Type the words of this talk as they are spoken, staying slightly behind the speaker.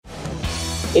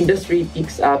Industry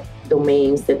picks up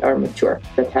domains that are mature,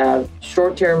 that have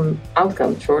short-term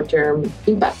outcome, short-term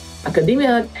impact.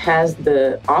 Academia has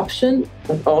the option,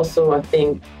 but also, I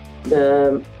think,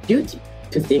 the duty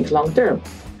to think long-term.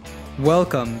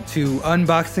 Welcome to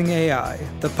Unboxing AI,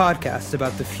 the podcast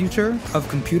about the future of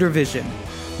computer vision,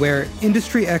 where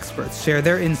industry experts share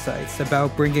their insights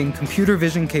about bringing computer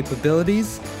vision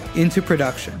capabilities into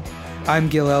production. I'm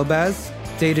Gil Elbaz,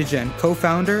 DataGen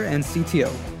co-founder and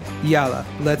CTO. Yalla,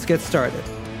 let's get started.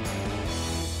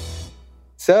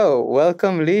 So,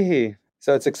 welcome, Lihi.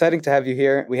 So it's exciting to have you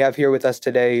here. We have here with us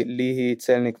today Lihi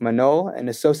Zelnik-Manor, an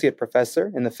associate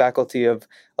professor in the Faculty of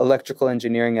Electrical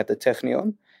Engineering at the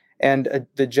Technion, and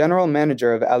the general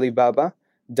manager of Alibaba,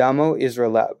 DAMO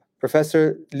Israel Lab.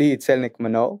 Professor Lihi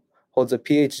Zelnik-Manor holds a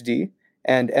PhD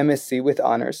and MSc with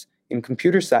honors in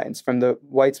computer science from the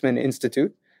Weizmann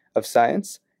Institute of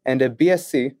Science and a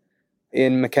BSc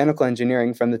in mechanical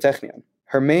engineering from the Technion.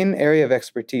 Her main area of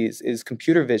expertise is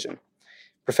computer vision.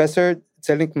 Professor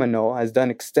Zelnik-Manor has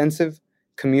done extensive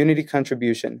community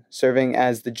contribution, serving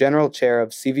as the General Chair of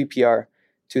CVPR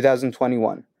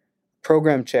 2021,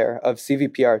 Program Chair of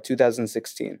CVPR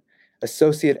 2016,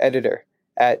 Associate Editor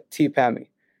at TPAMI,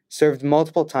 served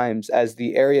multiple times as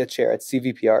the Area Chair at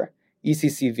CVPR,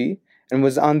 ECCV, and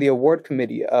was on the award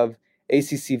committee of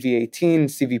ACCV'18,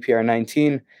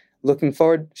 CVPR'19. Looking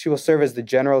forward, she will serve as the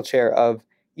General Chair of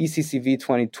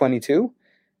ECCV'22,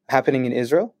 happening in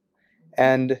Israel,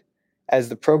 and as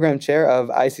the Program Chair of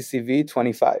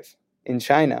ICCV'25 in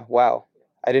China. Wow.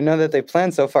 I didn't know that they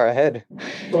planned so far ahead.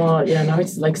 Well, yeah, now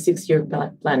it's like 6-year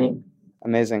planning.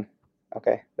 Amazing.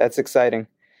 Okay, that's exciting.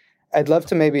 I'd love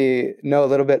to maybe know a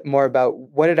little bit more about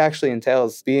what it actually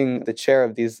entails being the chair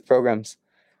of these programs.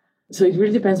 So it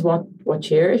really depends what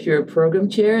chair. If you're a program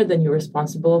chair, then you're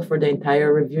responsible for the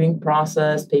entire reviewing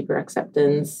process, paper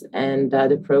acceptance, and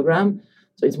the program.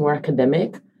 So it's more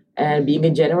academic. And being a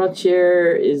general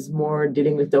chair is more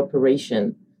dealing with the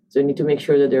operation. So you need to make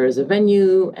sure that there is a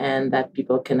venue and that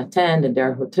people can attend and there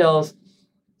are hotels.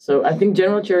 So I think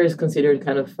general chair is considered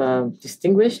kind of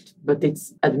distinguished, but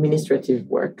it's administrative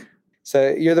work. So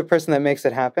you're the person that makes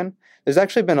it happen. There's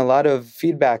actually been a lot of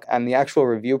feedback on the actual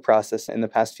review process in the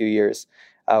past few years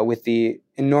with the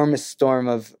enormous storm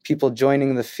of people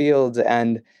joining the field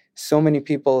and so many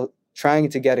people trying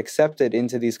to get accepted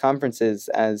into these conferences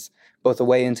as both a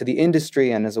way into the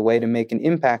industry and as a way to make an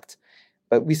impact.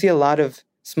 But we see a lot of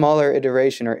smaller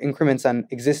iteration or increments on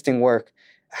existing work.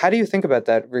 How do you think about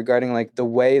that regarding like the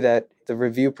way that the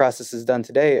review process is done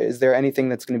today? Is there anything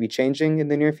that's going to be changing in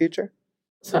the near future?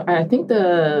 So I think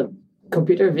the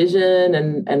computer vision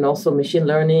and also machine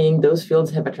learning, those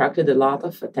fields have attracted a lot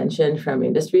of attention from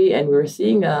industry, and we're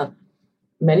seeing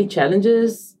many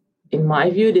challenges. In my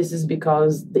view, this is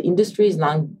because the industry is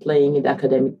not playing in the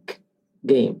academic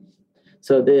game.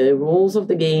 So the rules of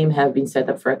the game have been set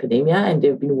up for academia, and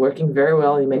they've been working very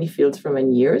well in many fields for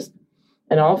many years.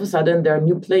 And all of a sudden, there are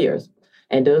new players.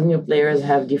 And those new players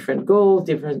have different goals,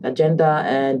 different agenda,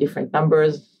 and different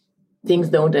numbers. Things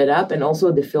don't add up. And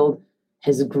also the field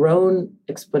has grown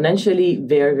exponentially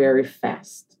very, very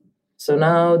fast. So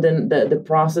now the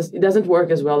process, it doesn't work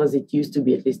as well as it used to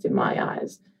be, at least in my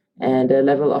eyes. And the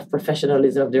level of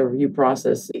professionalism of the review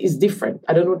process is different.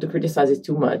 I don't want to criticize it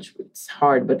too much. It's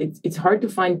hard, but it's hard to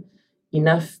find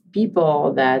enough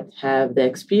people that have the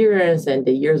experience and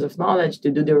the years of knowledge to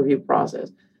do the review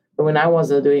process. But when I was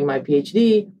doing my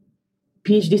PhD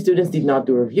students did not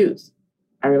do reviews.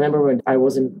 I remember when I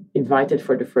was invited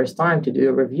for the first time to do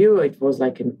a review, it was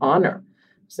like an honor.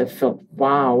 So I felt,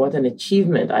 wow, what an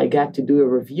achievement. I got to do a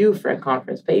review for a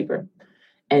conference paper.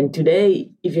 And today,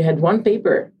 if you had one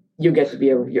paper, you get to be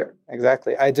a reviewer.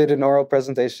 Exactly. I did an oral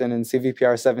presentation in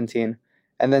CVPR'17,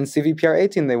 and then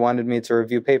CVPR'18, they wanted me to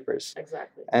review papers.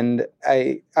 Exactly. And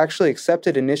I actually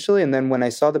accepted initially, and then when I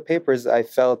saw the papers, I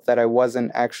felt that I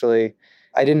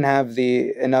didn't have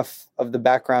enough of the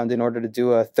background in order to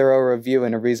do a thorough review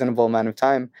in a reasonable amount of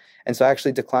time. And so I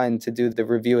actually declined to do the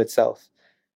review itself.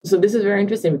 So this is very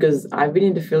interesting because I've been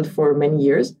in the field for many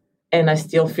years, and I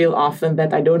still feel often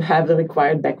that I don't have the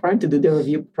required background to do the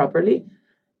review properly.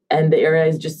 And the area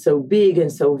is just so big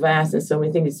and so vast and so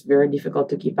many things, it's very difficult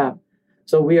to keep up.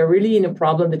 So we are really in a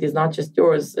problem that is not just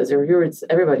yours as a reviewer, it's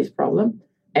everybody's problem.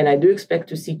 And I do expect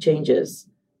to see changes.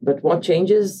 But what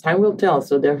changes, time will tell.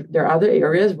 So there are other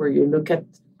areas where you look at,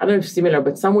 I don't know if similar,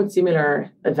 but somewhat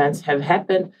similar events have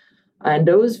happened. And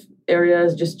those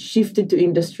areas just shifted to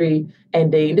industry,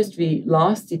 and the industry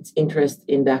lost its interest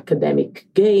in the academic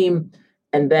game.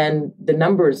 And then the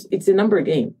numbers, it's a number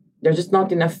game. There's just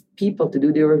not enough people to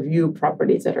do the review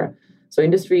properly, etc. So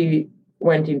industry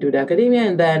went into the academia,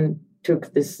 and then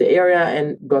took this area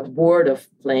and got bored of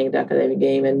playing the academic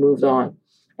game and moved on.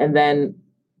 And then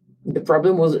the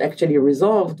problem was actually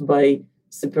resolved by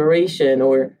separation,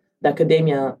 or the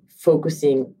academia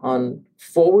focusing on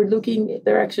forward-looking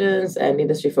directions and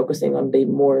industry focusing on the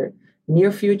more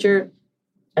near future.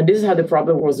 And this is how the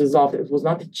problem was resolved. It was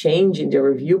not a change in the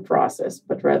review process,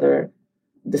 but rather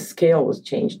the scale was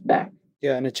changed back.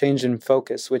 Yeah, and a change in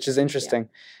focus, which is interesting.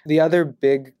 Yeah. The other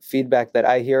big feedback that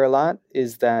I hear a lot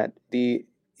is that the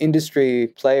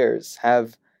industry players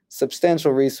have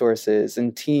substantial resources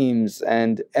and teams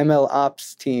and ML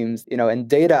ops teams, and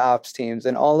data ops teams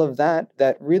and all of that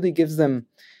really gives them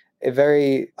a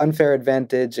very unfair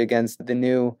advantage against the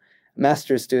new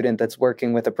master's student that's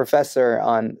working with a professor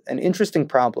on an interesting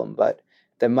problem, but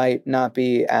that might not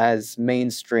be as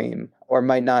mainstream or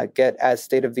might not get as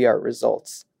state-of-the-art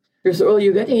results. So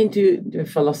you're getting into the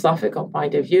philosophical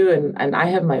point of view, and I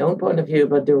have my own point of view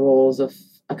about the roles of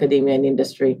academia and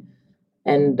industry.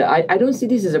 And I don't see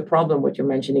this as a problem, what you're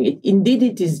mentioning. Indeed,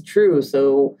 it is true.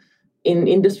 So in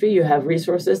industry, you have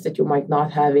resources that you might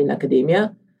not have in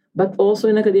academia, but also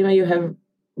in academia, you have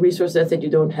resources that you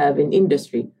don't have in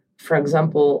industry. For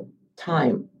example,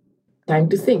 time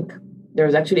to think.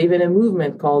 There's actually even a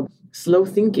movement called slow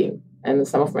thinking. And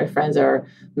some of my friends are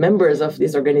members of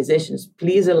these organizations.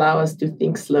 Please allow us to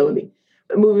think slowly.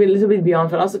 Moving a little bit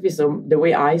beyond philosophy. So the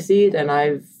way I see it, and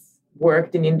I've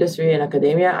worked in industry and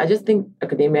academia, I just think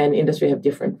academia and industry have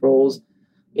different roles.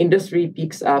 Industry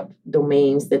picks up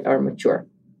domains that are mature,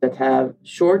 that have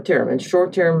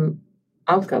short-term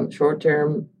outcome,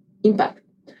 short-term impact.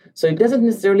 So it doesn't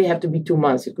necessarily have to be 2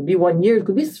 months. It could be 1 year. It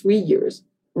could be 3 years.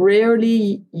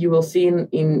 Rarely you will see in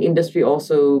industry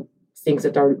also things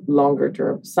that are longer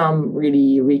term. Some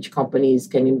really rich companies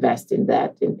can invest in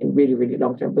that in really, really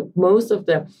long term. But most of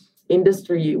the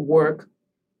industry work,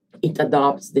 it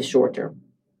adopts the short term.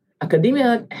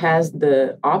 Academia has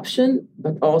the option,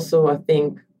 but also, I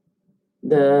think,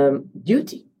 the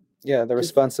duty. Yeah, the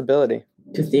responsibility.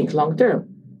 To think long term.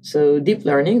 So deep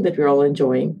learning that we're all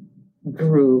enjoying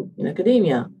grew in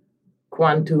academia.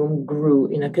 Quantum grew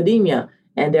in academia.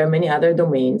 And there are many other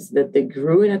domains that they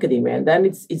grew in academia. And then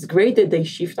it's great that they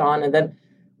shift on. And then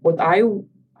what I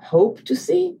hope to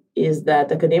see is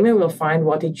that academia will find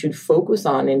what it should focus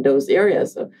on in those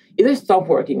areas. So either stop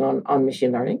working on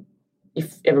machine learning,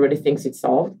 if everybody thinks it's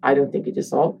solved. I don't think it is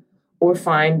solved. Or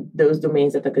find those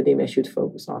domains that academia should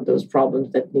focus on, those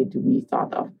problems that need to be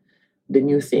thought of, the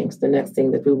new things, the next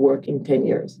thing that will work in 10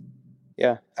 years.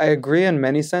 Yeah, I agree in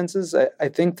many senses. I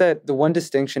think that the one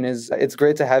distinction is it's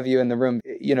great to have you in the room.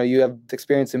 You have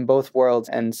experience in both worlds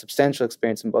and substantial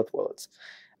experience in both worlds.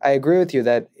 I agree with you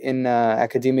that in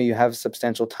academia you have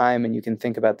substantial time and you can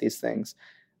think about these things.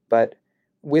 But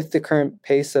with the current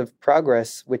pace of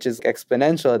progress, which is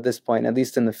exponential at this point, at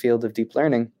least in the field of deep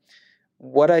learning,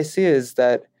 what I see is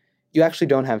that you actually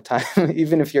don't have time,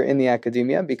 even if you're in the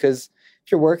academia, because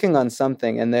if you're working on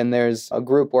something and then there's a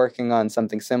group working on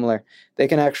something similar, they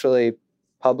can actually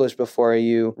publish before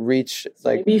you reach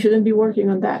Maybe you shouldn't be working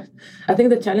on that. I think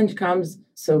the challenge comes,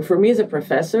 so for me as a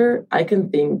professor, I can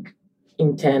think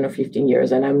in 10 or 15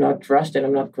 years and I'm not rushed and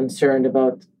I'm not concerned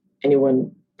about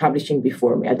anyone publishing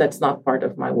before me. That's not part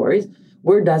of my worries.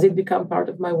 Where does it become part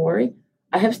of my worry?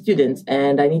 I have students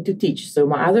and I need to teach. So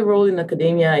my other role in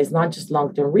academia is not just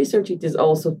long-term research, it is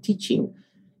also teaching.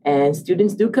 And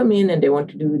students do come in and they want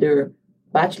to do their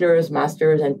bachelor's,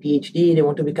 master's, and PhD. They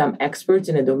want to become experts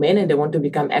in a domain and they want to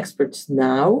become experts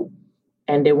now.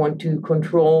 And they want to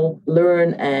control,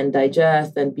 learn, and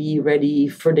digest and be ready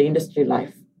for the industry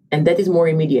life. And that is more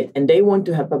immediate. And they want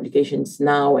to have publications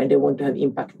now and they want to have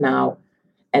impact now.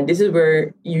 And this is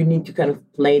where you need to kind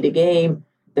of play the game.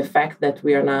 The fact that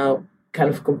we are now kind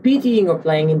of competing or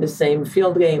playing in the same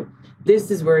field game,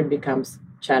 this is where it becomes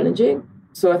challenging.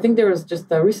 So I think there was just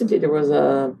recently there was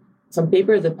some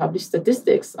papers that published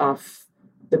statistics of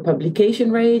the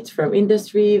publication rates from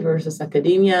industry versus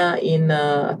academia in,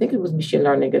 I think it was machine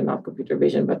learning and not computer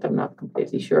vision, but I'm not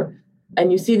completely sure.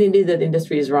 And you see indeed that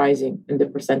industry is rising in the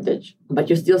percentage, but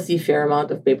you still see a fair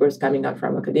amount of papers coming out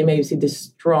from academia. You see the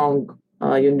strong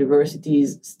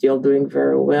universities still doing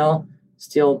very well,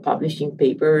 still publishing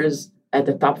papers at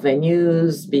the top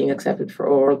venues, being accepted for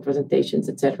oral presentations,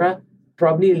 etc.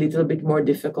 Probably a little bit more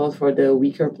difficult for the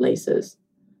weaker places.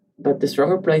 But the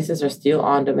stronger places are still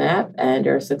on the map and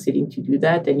they're succeeding to do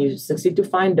that. And you succeed to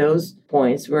find those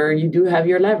points where you do have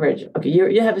your leverage. Okay,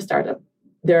 you have a startup.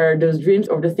 There are those dreams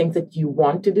of the things that you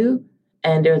want to do.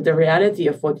 And there's the reality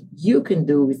of what you can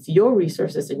do with your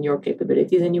resources and your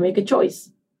capabilities, and you make a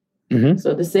choice. Mm-hmm.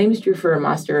 So the same is true for a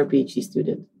master or PhD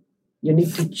student. You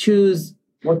need to choose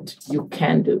what you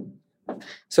can do.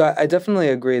 So I definitely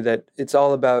agree that it's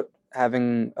all about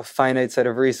having a finite set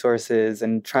of resources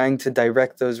and trying to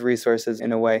direct those resources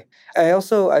in a way. I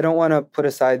don't want to put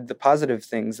aside the positive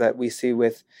things that we see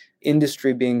with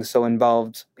industry being so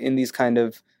involved in these kind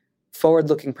of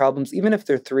forward-looking problems, even if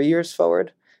they're 3 years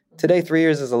forward. Today, 3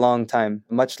 years is a long time,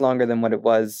 much longer than what it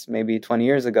was maybe 20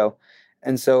 years ago.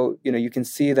 And so, you can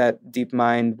see that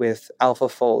DeepMind with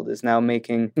AlphaFold is now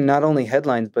making not only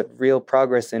headlines, but real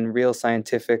progress in real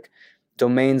scientific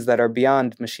domains that are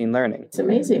beyond machine learning. It's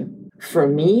amazing. For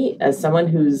me, as someone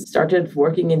who's started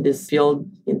working in this field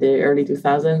in the early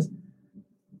 2000s,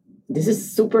 this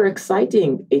is super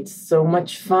exciting. It's so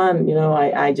much fun.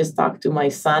 I just talked to my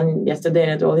son yesterday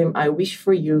and I told him, I wish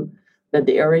for you that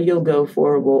the area you'll go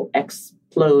for will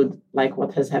explode like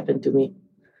what has happened to me.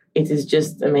 It is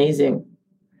just amazing.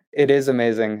 It is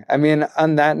amazing. I mean,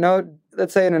 on that note,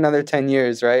 let's say in another 10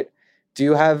 years, right? Do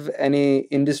you have any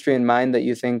industry in mind that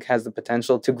you think has the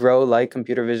potential to grow like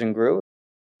computer vision grew?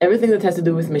 Everything that has to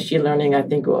do with machine learning, I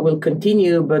think, will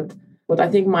continue. But what I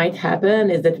think might happen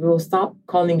is that we will stop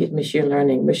calling it machine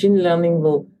learning. Machine learning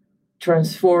will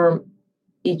transform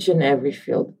each and every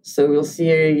field. So we'll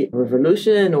see a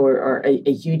revolution or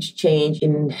a huge change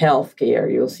in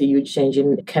healthcare. You'll see huge change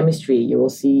in chemistry. You will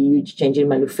see huge change in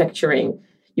manufacturing.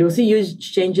 You will see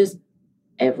huge changes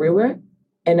everywhere.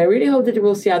 And I really hope that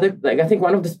we'll see I think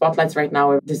one of the spotlights right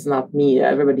now, this is not me,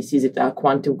 everybody sees it,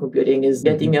 quantum computing is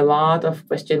getting a lot of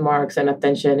question marks and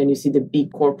attention. And you see the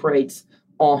big corporates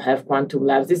all have quantum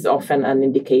labs. This is often an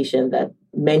indication that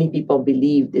many people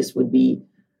believe this would be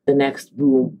the next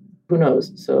boom. Who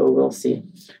knows? So we'll see.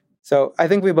 So I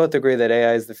think we both agree that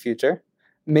AI is the future.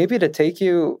 Maybe to take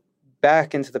you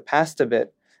back into the past a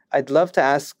bit, I'd love to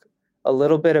ask a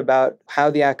little bit about how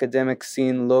the academic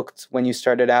scene looked when you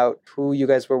started out, who you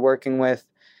guys were working with.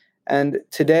 And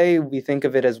today we think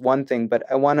of it as one thing, but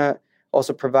I want to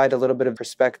also provide a little bit of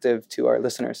perspective to our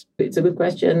listeners. It's a good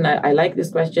question. I like this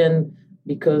question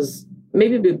because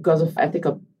of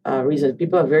ethical reasons,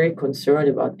 people are very concerned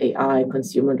about AI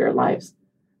consuming their lives.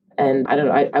 And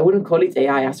I wouldn't call it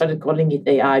AI. I started calling it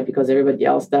AI because everybody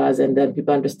else does. And then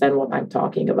people understand what I'm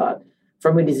talking about.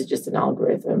 For me, this is just an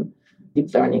algorithm.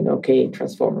 Deep learning, okay.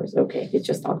 Transformers, okay. It's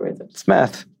just algorithms. It's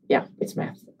math. Yeah, it's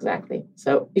math, exactly.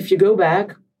 So if you go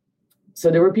back,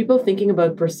 so there were people thinking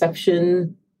about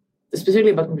perception,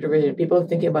 specifically about computer vision, people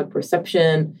thinking about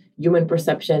perception, human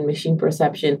perception, machine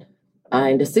perception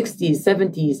in the 60s,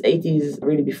 70s, 80s,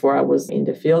 really before I was in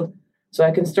the field. So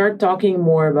I can start talking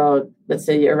more about, let's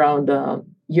say, around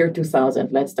year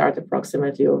 2000. Let's start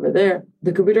approximately over there.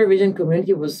 The computer vision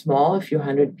community was small, a few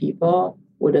hundred people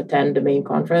would attend the main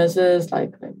conferences,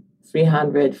 like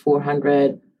 300,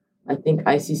 400. I think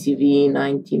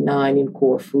ICCV'19 in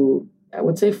Corfu, I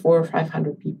would say 400 or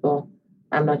 500 people.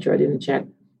 I'm not sure, I didn't check.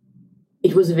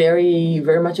 It was very,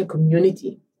 very much a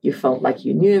community. You felt like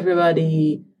you knew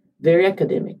everybody, very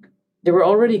academic. There were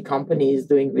already companies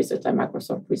doing research, like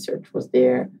Microsoft Research was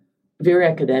there, very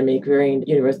academic, very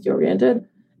university-oriented.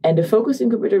 And the focus in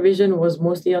computer vision was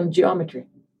mostly on geometry.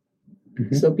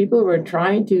 Mm-hmm. So people were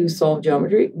trying to solve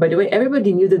geometry. By the way,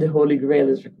 everybody knew that the holy grail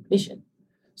is recognition.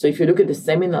 So if you look at the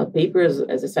seminal papers,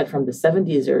 as I said, from the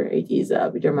 70s or 80s,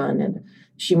 Weizmann and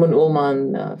Shimon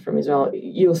Ullman from Israel,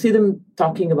 you'll see them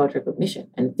talking about recognition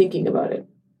and thinking about it.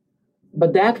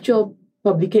 But the actual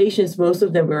publications, most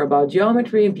of them were about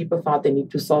geometry, and people thought they need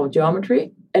to solve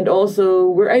geometry, and also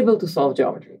were able to solve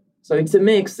geometry. So it's a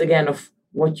mix, again, of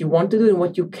what you want to do and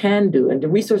what you can do and the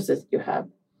resources you have.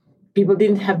 People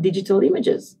didn't have digital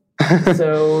images.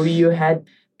 So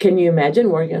can you imagine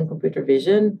working on computer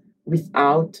vision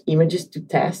without images to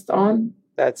test on?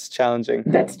 That's challenging.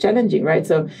 That's challenging, right?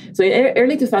 So in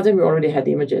early 2000, we already had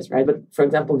images, right? But for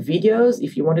example, videos,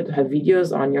 if you wanted to have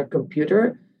videos on your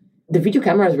computer, the video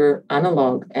cameras were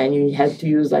analog and you had to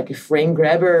use like a frame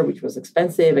grabber, which was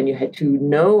expensive, and you had to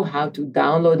know how to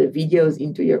download the videos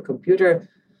into your computer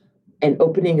and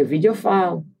opening a video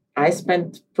file. I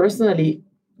spent personally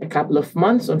a couple of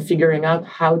months on figuring out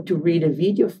how to read a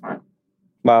video file.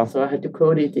 Wow. So I had to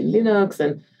code it in Linux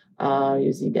and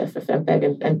using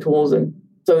FFmpeg and tools. And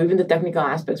so even the technical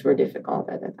aspects were difficult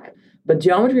at that time. But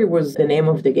geometry was the name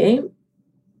of the game.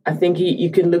 I think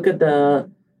you can look at the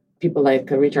people like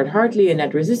Richard Hartley and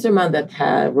Edward Zisserman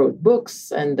that wrote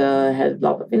books and had a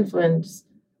lot of influence,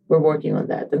 were working on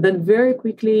that. And then very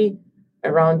quickly,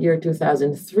 around year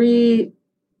 2003,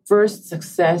 first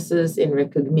successes in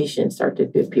recognition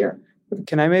started to appear.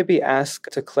 Can I maybe ask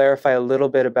to clarify a little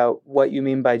bit about what you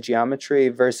mean by geometry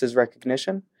versus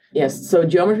recognition? Yes, so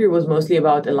geometry was mostly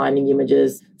about aligning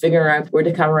images, figuring out where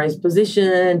the camera is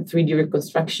positioned, 3D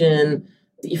reconstruction,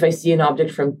 If I see an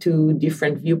object from two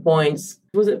different viewpoints,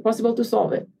 was it possible to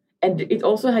solve it? And it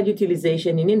also had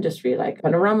utilization in industry, like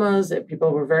panoramas.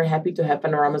 People were very happy to have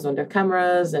panoramas on their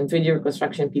cameras, and 3D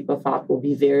reconstruction people thought will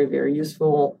be very, very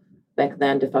useful. Back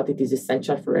then, they thought it is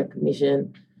essential for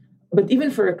recognition. But even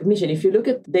for recognition, if you look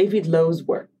at David Lowe's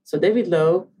work, so David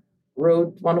Lowe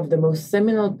wrote one of the most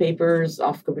seminal papers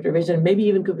of computer vision, maybe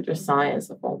even computer science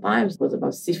of all times, was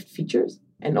about SIFT features,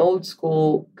 an old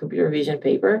school computer vision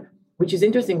paper, which is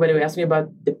interesting when you ask me about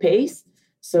the pace.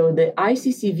 So the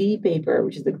ICCV paper,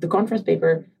 which is the conference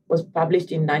paper, was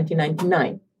published in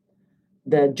 1999.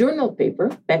 The journal paper,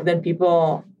 back then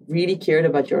people really cared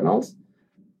about journals,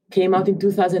 came out in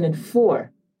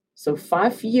 2004. So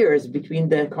 5 years between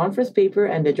the conference paper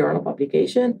and the journal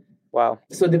publication. Wow.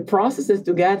 So the processes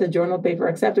to get a journal paper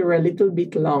accepted were a little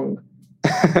bit long.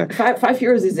 5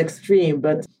 years is extreme,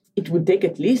 but it would take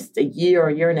at least a year or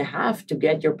a year and a half to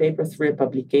get your paper through a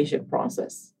publication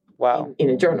process. Wow. In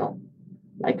a journal,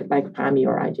 like PAMI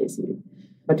or IJCV.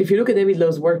 But if you look at David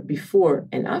Lowe's work before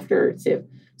and after CIV,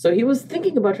 so he was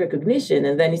thinking about recognition,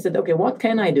 and then he said, okay, what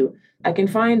can I do? I can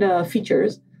find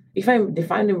features. If I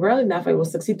define them well enough, I will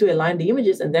succeed to align the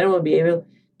images, and then I will be able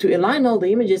to align all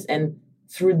the images, and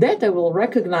through that, I will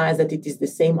recognize that it is the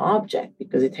same object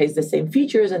because it has the same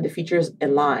features and the features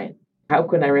align. How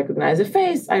can I recognize a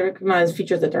face? I recognize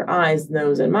features that are eyes,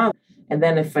 nose, and mouth. And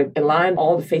then if I align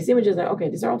all the face images, okay,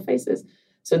 these are all faces.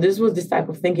 So this was this type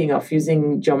of thinking of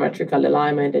using geometrical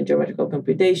alignment and geometrical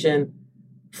computation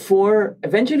for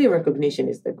eventually recognition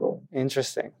is the goal.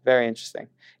 Interesting. Very interesting.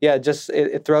 Yeah, just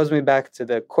it throws me back to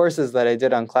the courses that I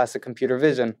did on classic computer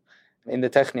vision in the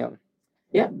Technion.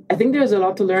 Yeah, I think there's a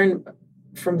lot to learn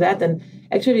from that. And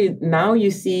actually now I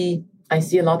see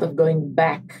a lot of going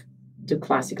back to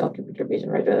classical computer vision,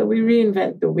 right? We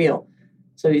reinvent the wheel.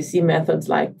 So you see methods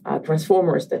like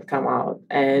transformers that come out,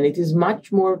 and it is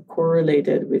much more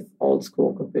correlated with old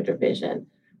school computer vision.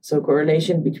 So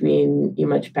correlation between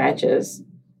image patches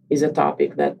is a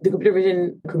topic that the computer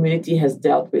vision community has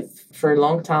dealt with for a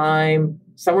long time,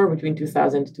 somewhere between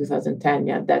 2000 to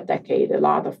 2010, that decade, a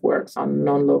lot of works on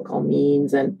non-local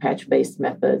means and patch-based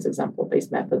methods,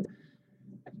 example-based methods.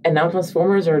 And now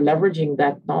transformers are leveraging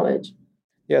that knowledge.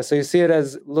 Yeah, so you see it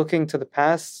as looking to the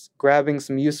past, grabbing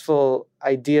some useful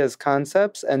ideas,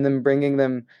 concepts, and then bringing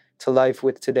them to life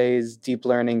with today's deep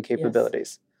learning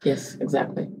capabilities. Yes,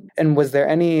 exactly. And was there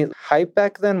any hype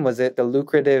back then? Was it a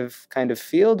lucrative kind of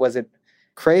field? Was it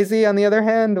crazy on the other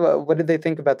hand? What did they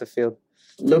think about the field?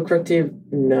 Lucrative,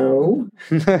 no.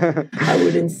 I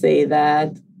wouldn't say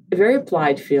that. A very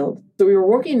applied field. So we were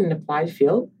working in an applied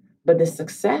field, but the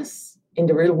success in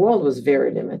the real world was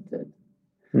very limited.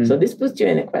 So this puts you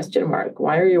in a question mark.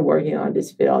 Why are you working on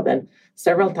this field? And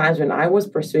several times when I was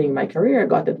pursuing my career, I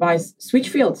got advice, switch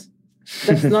fields.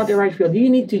 That's not the right field. You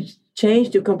need to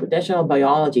change to computational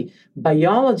biology.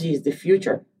 Biology is the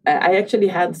future. I actually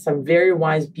had some very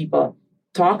wise people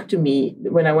talk to me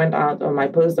when I went out on my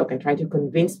postdoc and try to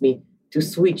convince me to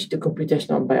switch to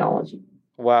computational biology.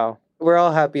 Wow. We're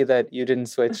all happy that you didn't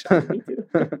switch. Me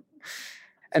too.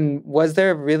 And was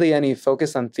there really any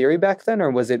focus on theory back then,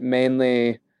 or was it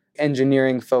mainly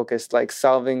engineering focused, like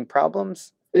solving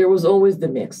problems? There was always the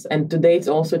mix. And today it's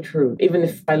also true. Even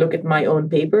if I look at my own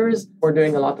papers, we're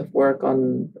doing a lot of work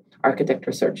on architect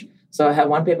research. So I have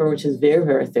one paper which is very,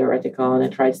 very theoretical, and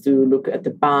it tries to look at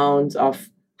the bounds of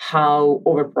how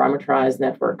overparameterized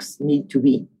networks need to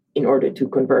be in order to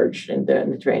converge in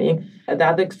the training. At the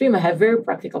other extreme, I have very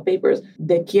practical papers.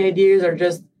 The key ideas are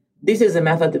just, this is a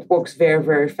method that works very,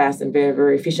 very fast and very,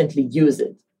 very efficiently. Use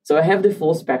it. So I have the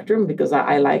full spectrum because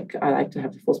I like to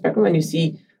have the full spectrum. And you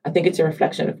see, I think it's a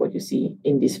reflection of what you see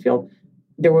in this field.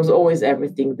 There was always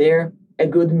everything there, a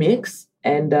good mix.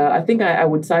 And I think I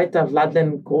would cite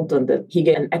Vladlen Colton that he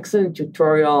gave an excellent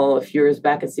tutorial a few years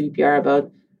back at CVPR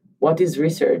about what is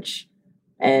research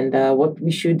and what we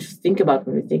should think about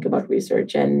when we think about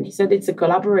research. And he said it's a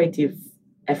collaborative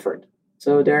effort.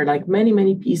 So there are like many,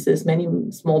 many pieces, many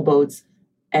small boats,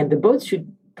 and the boats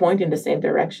should point in the same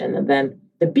direction. And then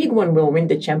the big one will win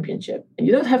the championship. And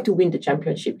you don't have to win the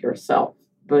championship yourself,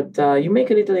 but you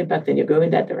make a little impact and you go in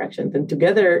that direction. Then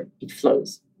together it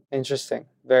flows. Interesting.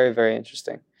 Very, very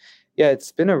interesting. Yeah,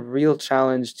 it's been a real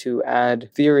challenge to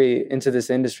add theory into this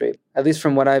industry. At least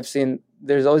from what I've seen,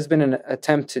 there's always been an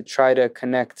attempt to try to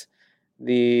connect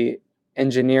the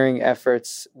engineering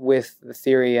efforts with the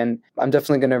theory, and I'm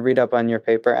definitely going to read up on your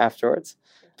paper afterwards.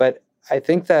 But I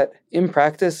think that in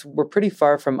practice, we're pretty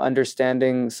far from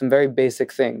understanding some very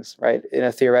basic things, right, in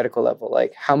a theoretical level,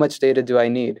 like how much data do I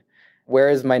need? Where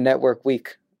is my network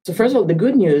weak? So first of all, the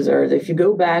good news are that if you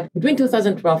go back between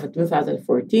 2012 and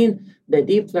 2014, the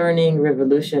deep learning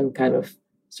revolution kind of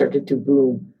started to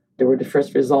boom. There were the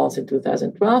first results in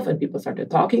 2012 and people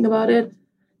started talking about it.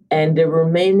 And there were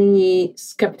many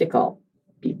skeptical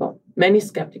people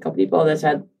that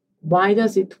said, why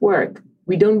does it work?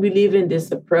 We don't believe in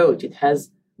this approach. It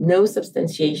has no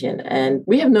substantiation and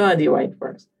we have no idea why it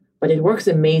works. But it works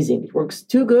amazing. It works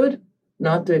too good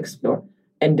not to explore.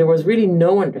 And there was really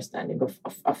no understanding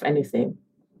of anything.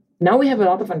 Now we have a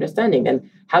lot of understanding. And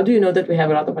how do you know that we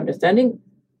have a lot of understanding?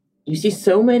 You see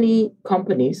so many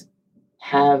companies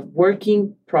have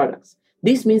working products.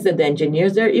 This means that the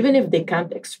engineers there, even if they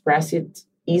can't express it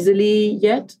easily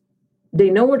yet, they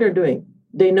know what they're doing.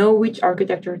 They know which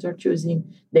architectures they're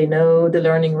choosing. They know the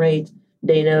learning rate.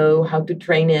 They know how to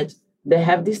train it. They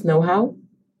have this know-how.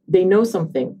 They know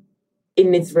something.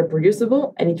 And it's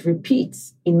reproducible and it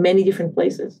repeats in many different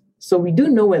places. So we do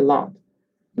know a lot.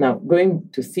 Now, going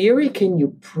to theory, can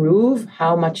you prove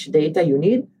how much data you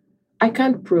need? I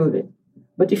can't prove it.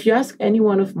 But if you ask any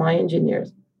one of my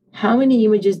engineers, how many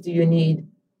images do you need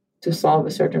to solve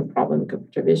a certain problem in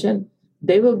computer vision?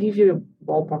 They will give you a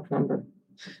ballpark number.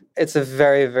 It's a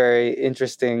very, very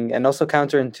interesting and also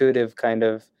counterintuitive kind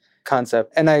of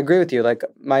concept. And I agree with you, like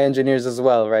my engineers as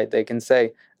well, right? They can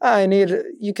say,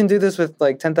 you can do this with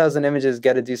like 10,000 images,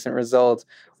 get a decent result.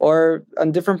 Or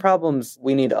on different problems,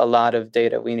 we need a lot of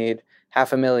data. We need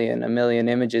 500,000, 1 million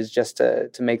images just to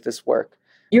make this work.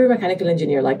 You're a mechanical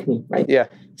engineer like me, right? Yeah.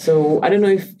 So I don't know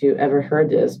if you ever heard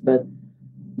this, but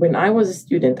when I was a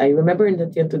student, I remember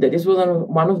until today, this was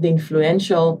one of the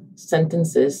influential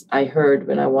sentences I heard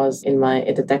when I was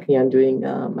at the Technion doing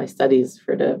my studies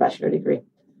for the bachelor degree.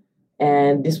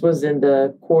 And this was in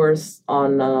the course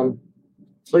on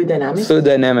fluid dynamics. Fluid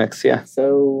dynamics, yeah.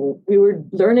 So we were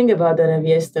learning about the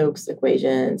Navier-Stokes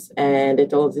equations, and they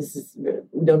told us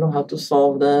we don't know how to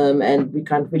solve them, and we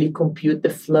can't really compute the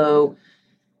flow.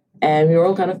 And we were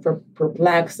all kind of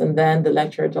perplexed. And then the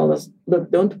lecturer told us,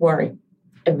 look, don't worry.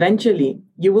 Eventually,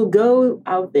 you will go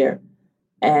out there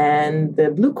and the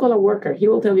blue-collar worker, he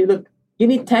will tell you, look, you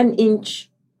need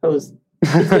 10-inch hose.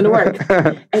 It's going to work.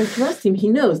 And trust him, he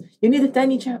knows. You need a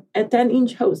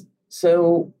 10-inch hose.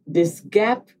 So this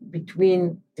gap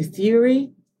between the theory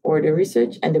or the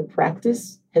research and the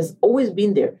practice has always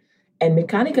been there. And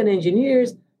mechanical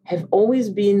engineers have always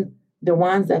been the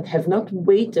ones that have not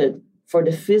waited for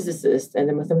the physicists and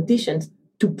the mathematicians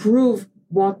to prove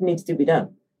what needs to be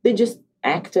done. They just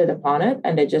acted upon it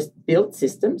and they just built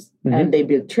systems and they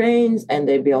built trains and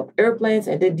they built airplanes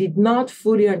and they did not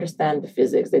fully understand the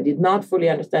physics. They did not fully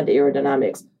understand the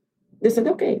aerodynamics. They said,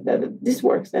 okay, this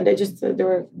works. And they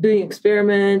were doing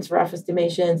experiments, rough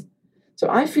estimations. So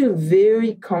I feel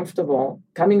very comfortable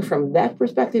coming from that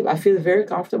perspective. I feel very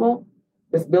comfortable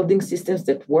with building systems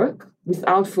that work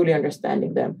without fully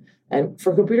understanding them. And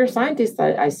for computer scientists,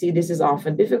 I see this is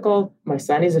often difficult. My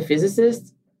son is a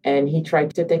physicist, and he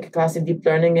tried to take a class in deep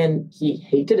learning, and he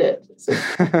hated it. So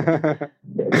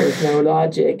there's no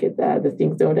logic. The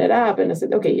things don't add up. And I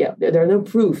said, okay, yeah, there are no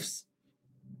proofs,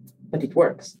 but it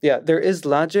works. Yeah, there is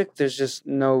logic. There's just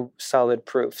no solid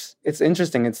proofs. It's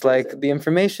interesting. It's like the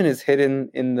information is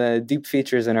hidden in the deep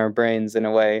features in our brains in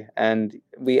a way, and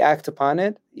we act upon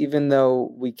it even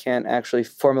though we can't actually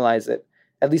formalize it,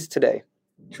 at least today.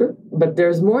 True. But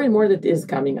there's more and more that is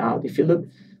coming out. If you look,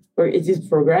 it is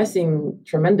progressing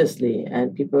tremendously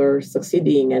and people are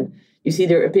succeeding. And you see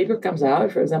a paper comes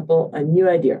out, for example, a new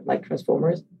idea like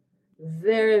transformers.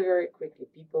 Very, very quickly,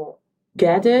 people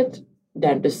get it, they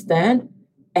understand,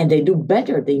 and they do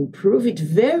better. They improve it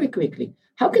very quickly.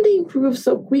 How can they improve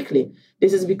so quickly?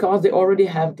 This is because they already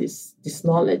have this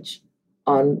knowledge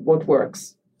on what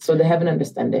works. So they have an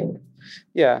understanding.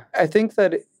 Yeah, I think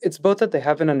that it's both that they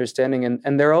have an understanding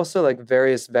and there are also like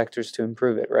various vectors to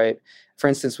improve it, right? For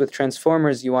instance, with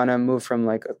transformers, you want to move from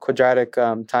like a quadratic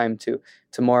time to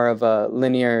more of a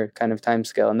linear kind of time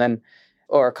scale, and then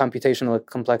or computational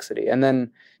complexity. And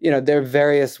then, there are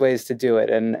various ways to do it.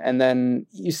 And then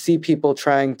you see people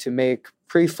trying to make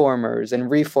preformers and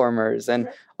reformers and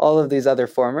all of these other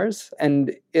formers,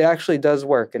 and it actually does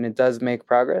work and it does make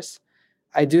progress.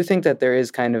 I do think that there is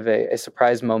kind of a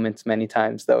surprise moment many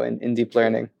times, though, in deep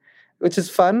learning, which is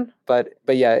fun. But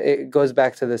yeah, it goes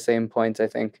back to the same point, I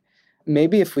think.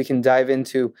 Maybe if we can dive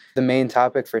into the main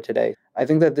topic for today, I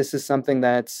think that this is something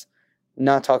that's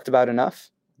not talked about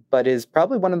enough, but is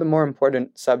probably one of the more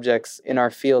important subjects in our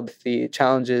field. The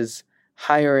challenges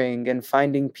hiring and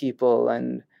finding people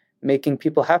and making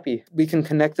people happy. We can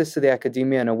connect this to the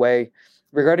academia in a way.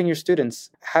 Regarding your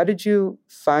students, how did you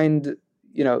find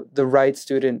the right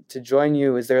student to join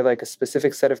you? Is there like a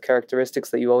specific set of characteristics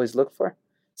that you always look for?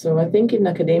 So I think in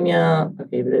academia,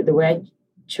 okay, the way I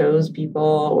chose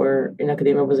people or in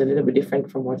academia was a little bit different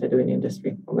from what I do in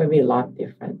industry, or maybe a lot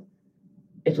different.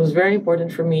 It was very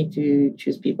important for me to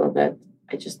choose people that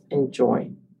I just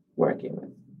enjoy working with.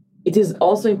 It is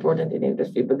also important in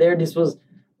industry, but this was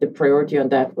the priority on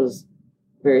that was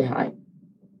very high.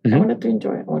 I wanted to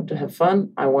enjoy. I wanted to have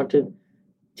fun. I wanted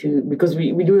to, because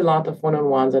we do a lot of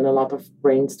one-on-ones and a lot of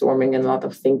brainstorming and a lot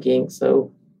of thinking.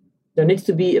 So there needs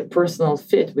to be a personal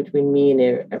fit between me and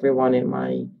everyone in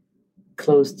my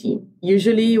close team.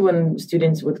 Usually when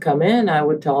students would come in, I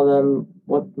would tell them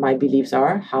what my beliefs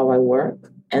are, how I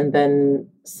work, and then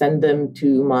send them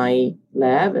to my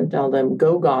lab and tell them,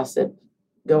 go gossip,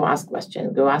 go ask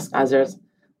questions, go ask others,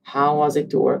 how was it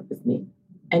to work with me?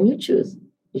 And you choose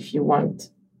if you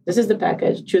want. This is the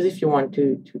package. Choose if you want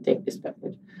to take this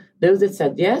package. Those that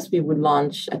said yes, we would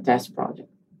launch a test project.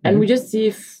 And we just see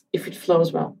if it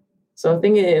flows well. So I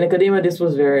think in academia,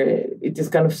 it is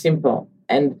kind of simple.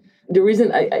 And the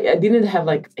reason I didn't have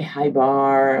like a high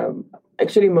bar,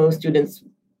 actually most students,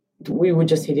 we would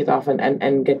just hit it off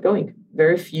and get going.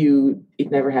 Very few,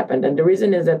 it never happened. And the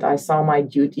reason is that I saw my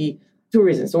duty, two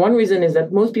reasons. So one reason is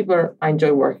that most people I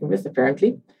enjoy working with,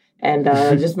 apparently. And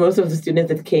just most of the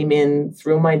students that came in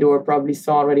through my door probably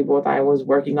saw already what I was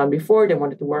working on before. They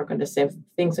wanted to work on the same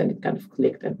things, and it kind of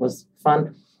clicked and was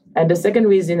fun. And the second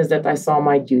reason is that I saw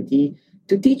my duty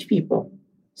to teach people.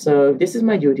 So this is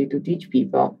my duty to teach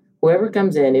people. Whoever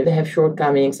comes in, if they have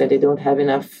shortcomings, that they don't have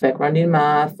enough background in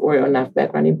math or enough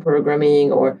background in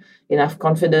programming or enough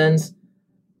confidence,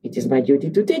 it is my duty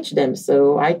to teach them.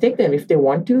 So I take them. If they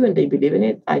want to and they believe in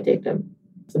it, I take them.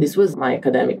 So this was my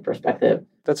academic perspective.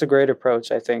 That's a great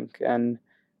approach, I think. And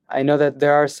I know that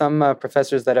there are some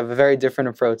professors that have a very different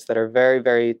approach that are very,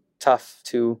 very tough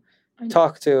to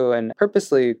talk to and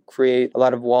purposely create a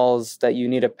lot of walls that you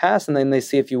need to pass, and then they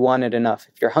see if you want it enough,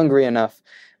 if you're hungry enough.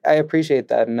 I appreciate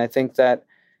that. And I think that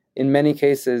in many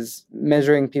cases,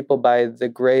 measuring people by the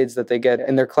grades that they get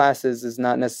in their classes is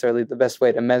not necessarily the best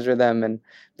way to measure them and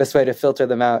best way to filter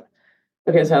them out.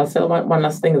 Okay, so I'll say one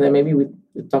last thing, that maybe we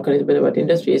talk a little bit about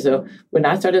industry. So when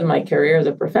I started my career as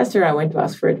a professor, I went to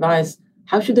ask for advice.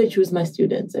 How should I choose my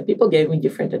students? And people gave me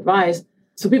different advice.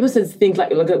 So people said things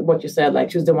like, look at what you said, like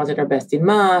choose the ones that are best in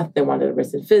math, the ones that are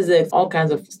best in physics, all kinds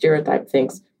of stereotype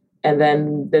things. And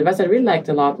then the advice I really liked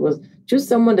a lot was choose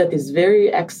someone that is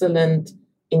very excellent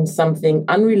in something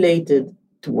unrelated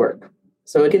to work.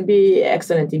 So it can be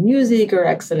excellent in music or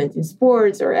excellent in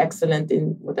sports or excellent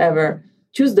in whatever.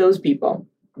 Choose those people.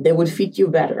 They would fit you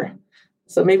better.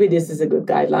 So maybe this is a good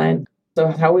guideline. So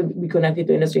how would we connect it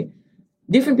to industry?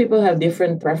 Different people have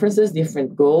different preferences,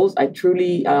 different goals. I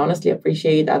honestly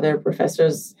appreciate other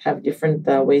professors have different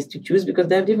ways to choose because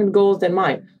they have different goals than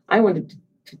mine. I wanted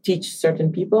to teach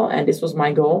certain people, and this was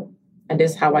my goal. And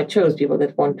this is how I chose people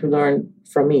that want to learn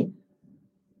from me.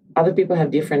 Other people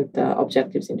have different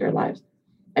objectives in their lives.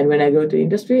 And when I go to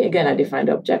industry, again, I define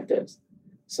the objectives.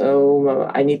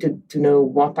 So I need to know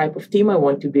what type of team I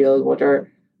want to build, what are,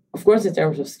 of course, in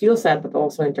terms of skill set, but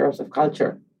also in terms of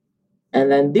culture. And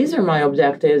then these are my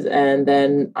objectives, and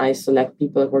then I select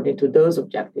people according to those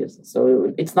objectives.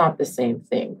 So it's not the same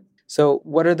thing. So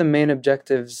what are the main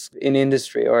objectives in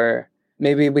industry? Or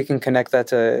maybe we can connect that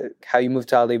to how you moved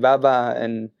to Alibaba,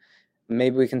 and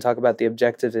maybe we can talk about the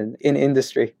objectives in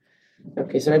industry.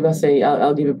 Okay, so maybe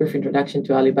I'll give a brief introduction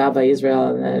to Alibaba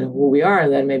Israel and who we are,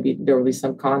 and then maybe there will be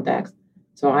some context.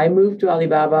 So I moved to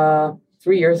Alibaba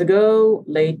 3 years ago,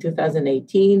 late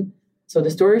 2018. So the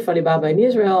story of Alibaba in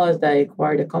Israel is that I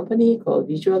acquired a company called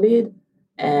Visualid,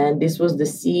 and this was the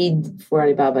seed for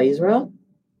Alibaba Israel.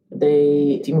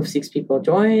 The team of 6 people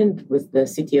joined, with the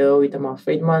CTO, Itamar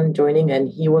Friedman, joining, and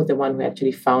he was the one who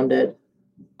actually founded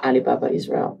Alibaba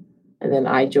Israel. And then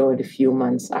I joined a few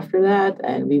months after that,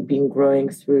 and we've been growing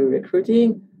through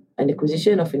recruiting and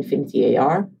acquisition of Infinity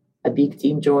AR. A big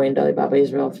team joined Alibaba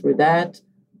Israel through that.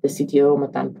 The CTO,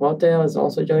 Matan Proter, has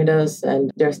also joined us,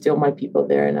 and there are still my people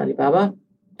there in Alibaba.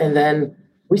 And then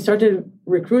we started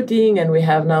recruiting, and we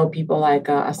have now people like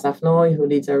Asaf Noy, who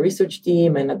leads our research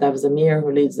team, and Nadav Zamir,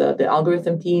 who leads the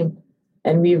algorithm team.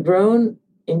 And we've grown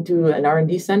into an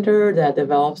R&D center that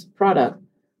develops product.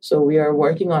 So we are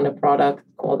working on a product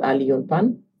called Ali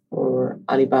Yunpan, or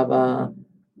Alibaba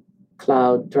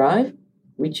Cloud Drive,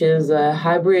 which is a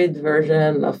hybrid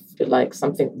version of like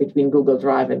something between Google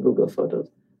Drive and Google Photos,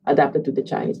 adapted to the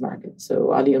Chinese market.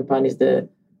 So Ali Yunpan is the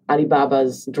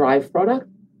Alibaba's Drive product.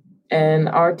 And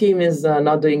our team is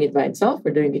not doing it by itself.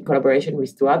 We're doing it in collaboration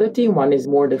with 2 other teams. One is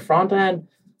more the front end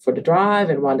for the drive,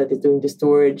 and one that is doing the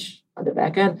storage on the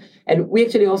back end. And we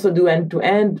actually also do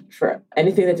end-to-end for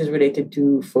anything that is related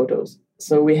to photos.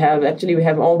 So we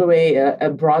have all the way a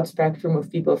broad spectrum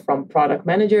of people from product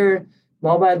manager,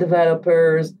 mobile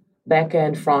developers,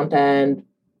 back-end, front-end,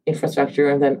 infrastructure,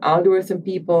 and then algorithm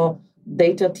people,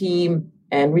 data team,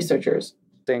 and researchers.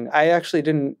 I actually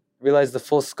didn't realize the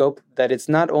full scope, that it's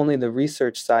not only the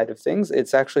research side of things,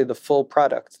 it's actually the full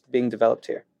product being developed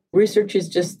here. Research is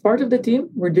just part of the team.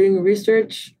 We're doing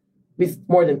research with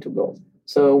more than two goals.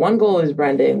 So one goal is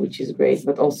branding, which is great,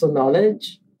 but also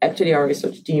knowledge. Actually, our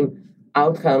research team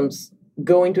outcomes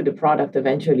go into the product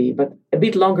eventually, but a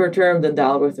bit longer term than the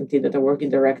algorithm team that are working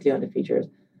directly on the features.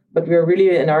 But we're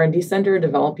really an R&D center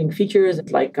developing features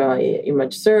like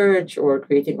image search or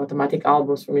creating automatic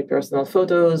albums from your personal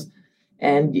photos.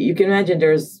 And you can imagine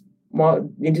there's more,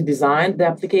 you need to design the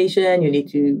application, you need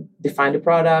to define the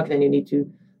product, and you need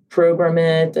to program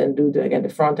it and do, the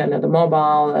front end of the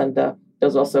mobile. And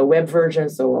there's also a web version,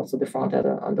 so also the front end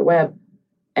on the web.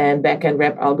 And back-end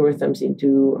wrap algorithms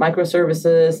into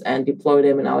microservices and deploy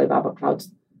them in Alibaba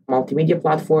Cloud's multimedia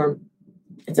platform,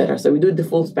 etc. So we do the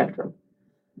full spectrum.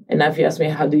 And now if you ask me,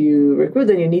 how do you recruit,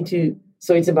 then you need to,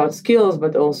 so it's about skills,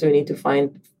 but also you need to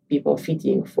find people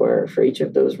fitting for each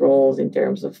of those roles in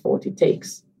terms of what it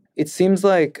takes. It seems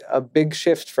like a big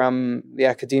shift from the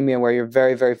academia where you're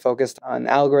very, very focused on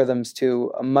algorithms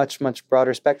to a much, much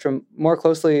broader spectrum, more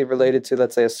closely related to,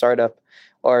 let's say, a startup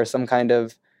or some kind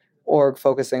of org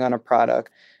focusing on a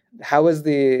product. How was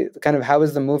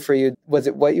the move for you? Was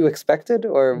it what you expected,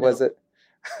 or was it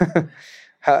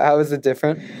how is it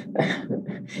different?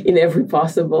 In every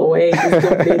possible way, it's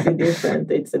completely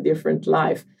different. It's a different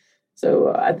life.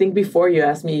 So I think before you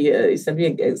asked me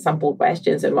sample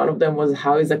questions, and one of them was,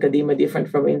 how is academia different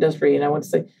from industry? And I want to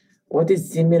say, what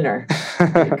is similar?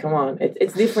 Come on,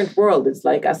 it's different world. It's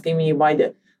like asking me why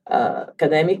the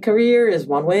academic career is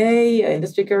one way,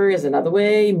 industry career is another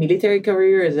way, military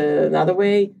career is another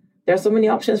way. There are so many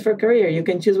options for a career. You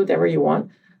can choose whatever you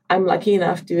want. I'm lucky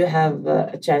enough to have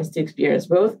a chance to experience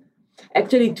both.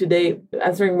 Actually, today,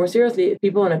 answering more seriously,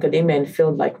 people in academia and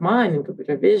field like mine, in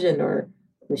computer vision or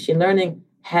machine learning,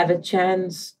 have a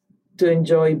chance to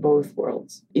enjoy both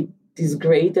worlds. It is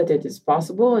great that it is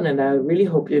possible, and I really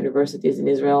hope universities in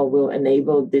Israel will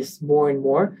enable this more and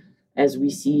more, as we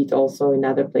see it also in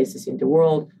other places in the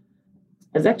world.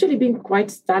 It's actually been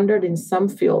quite standard in some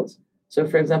fields. So,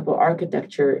 for example,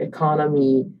 architecture,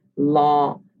 economy,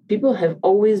 law, people have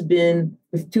always been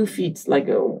with 2 feet, like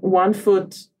 1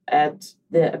 foot at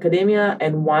the academia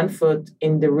and 1 foot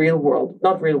in the real world.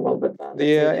 Not real world, but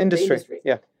the industry.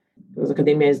 Yeah. Because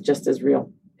academia is just as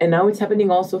real. And now it's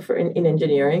happening also in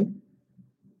engineering.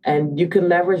 And you can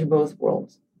leverage both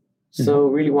worlds. Mm-hmm. So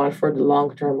really one for the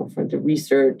long term, for the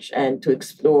research and to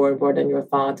explore more than your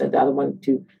thoughts, and the other one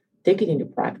to take it into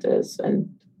practice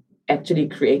and actually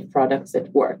create products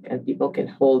that work and people can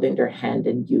hold in their hand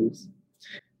and use.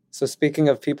 So speaking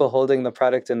of people holding the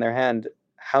product in their hand,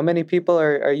 how many people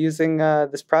are using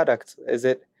this product?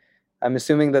 I'm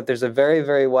assuming that there's a very,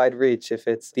 very wide reach if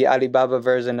it's the Alibaba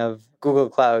version of Google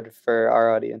Cloud for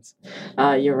our audience.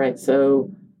 You're right.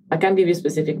 So I can't give you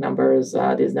specific numbers.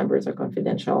 These numbers are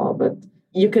confidential, but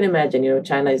you can imagine,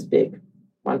 China is big,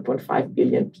 1.5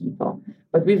 billion people.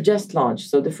 But we've just launched.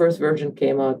 So the first version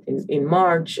came out in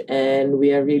March, and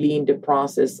we are really in the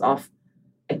process of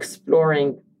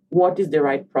exploring what is the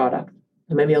right product.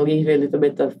 Maybe I'll give you a little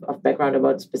bit of background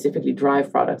about specifically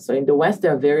Drive products. So in the West,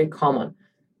 they're very common.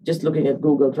 Just looking at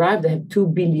Google Drive, they have 2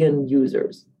 billion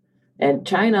users. And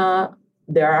China,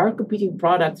 there are competing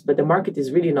products, but the market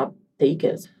is really not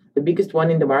taken. The biggest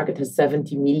one in the market has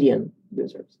 70 million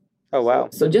users. Oh, wow.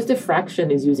 So just a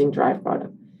fraction is using Drive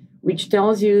product, which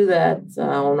tells you that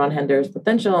on one hand, there's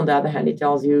potential. On the other hand, it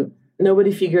tells you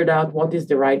nobody figured out what is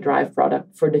the right Drive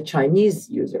product for the Chinese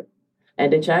user.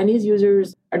 And the Chinese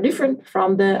users are different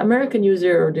from the American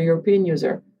user or the European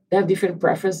user. They have different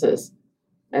preferences.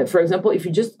 For example, if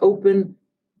you just open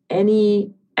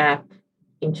any app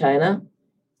in China,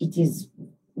 it is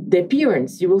the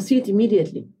appearance, you will see it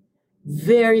immediately.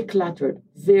 Very cluttered,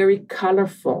 very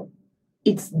colorful.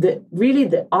 It's really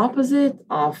the opposite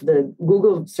of the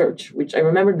Google search, which I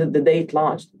remember the day it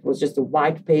launched. It was just a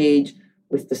white page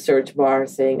with the search bar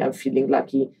saying, I'm feeling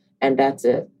lucky, and that's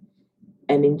it.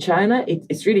 And in China,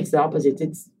 it's the opposite.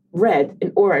 It's red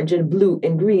and orange and blue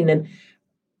and green and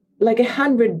like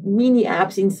 100 mini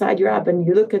apps inside your app. And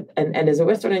you look at, and as a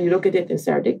Westerner, you look at it and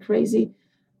say, are they crazy?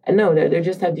 And no, they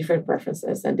just have different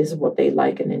preferences. And this is what they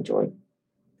like and enjoy.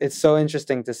 It's so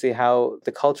interesting to see how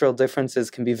the cultural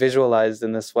differences can be visualized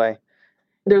in this way.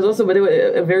 There's also, by the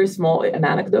way, a very small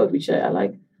anecdote, which I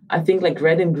like. I think like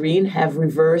red and green have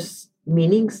reverse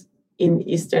meanings in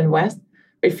East and West.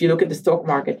 If you look at the stock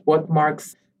market, what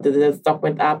marks the stock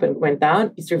went up and went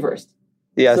down, it's reversed.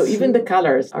 Yes. So even the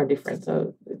colors are different.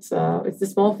 So it's the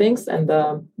small things and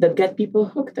that get people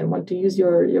hooked and want to use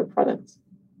your products.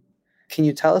 Can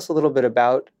you tell us a little bit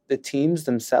about the teams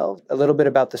themselves, a little bit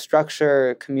about the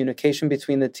structure, communication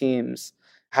between the teams,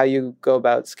 how you go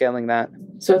about scaling that?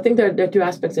 So I think there are two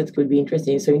aspects that could be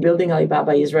interesting. So building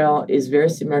Alibaba Israel is very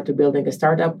similar to building a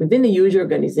startup within a huge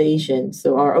organization.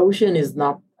 So our ocean is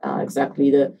not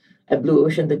exactly a blue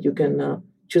ocean that you can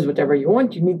choose whatever you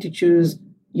want. You need to choose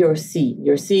your C.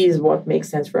 Your C is what makes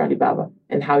sense for Alibaba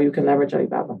and how you can leverage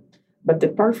Alibaba. But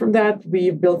apart from that, we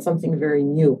built something very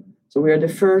new. So we are the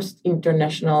first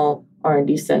international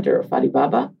R&D center of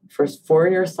Alibaba, first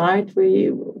foreigner site, we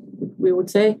would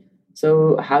say.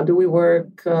 So how do we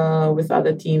work with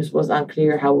other teams was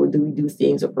unclear. How do we do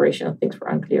things? Operational things were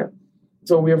unclear.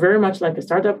 So we're very much like a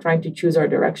startup trying to choose our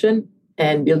direction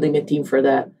and building a team for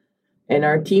that. And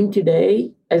our team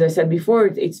today, as I said before,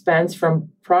 it spans from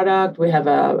product. We have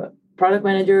product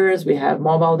managers, we have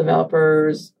mobile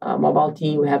developers, mobile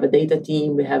team, we have a data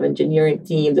team, we have engineering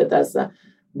team that does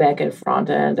back and front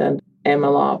end and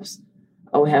ML ops.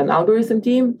 We have an algorithm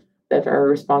team that are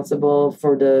responsible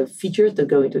for the features that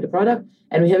go into the product.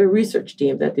 And we have a research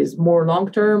team that is more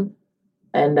long-term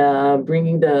and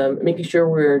making sure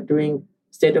we're doing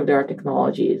state-of-the-art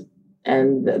technologies.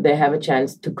 And they have a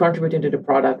chance to contribute into the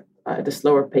product at a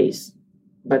slower pace,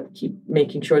 but keep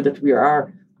making sure that we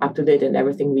are up to date and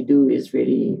everything we do is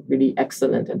really, really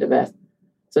excellent and the best.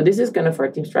 So this is kind of our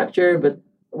team structure. But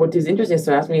what is interesting is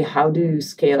to ask me, how do you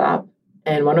scale up?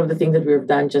 And one of the things that we've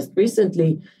done just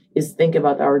recently is think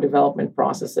about our development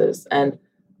processes. And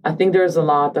I think there's a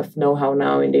lot of know-how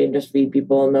now in the industry.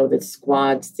 People know that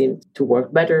squads seem to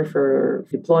work better for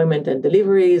deployment and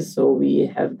deliveries. So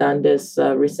we have done this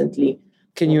recently.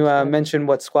 Can you mention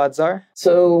what squads are?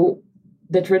 So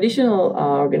the traditional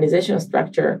organizational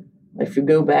structure, if you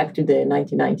go back to the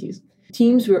 1990s,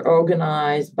 teams were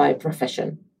organized by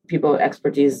profession. People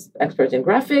expert in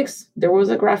graphics, there was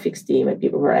a graphics team, and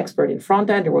people who were expert in front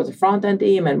end, there was a front end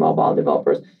team, and mobile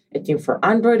developers, a team for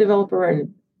Android developer,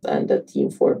 and a team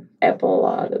for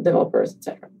Apple developers,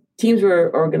 etc. Teams were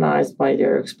organized by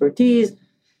their expertise.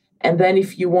 And then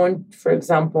if you want, for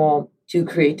example, to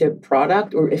create a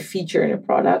product or a feature in a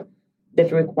product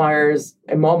that requires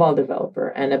a mobile developer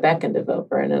and a backend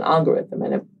developer and an algorithm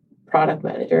and a product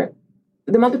manager,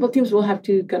 the multiple teams will have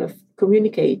to kind of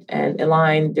communicate and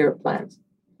align their plans.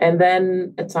 And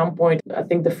then at some point, I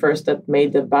think the first that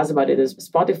made the buzz about it is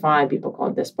Spotify. People call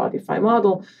it the Spotify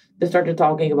model. They started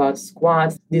talking about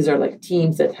squads. These are like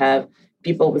teams that have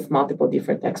people with multiple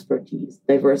different expertise,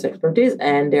 diverse expertise,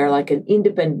 and they're like an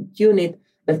independent unit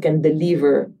that can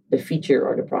deliver the feature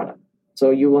or the product. So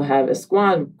you will have a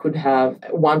squad, could have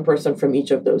one person from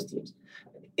each of those teams.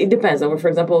 It depends. For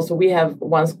example, so we have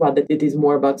one squad that it is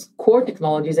more about core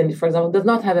technologies and, for example, does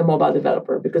not have a mobile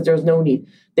developer because there's no need.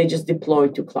 They just deploy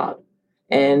to cloud.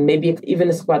 And maybe even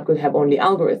a squad could have only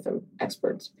algorithm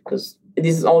experts because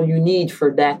this is all you need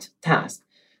for that task.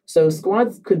 So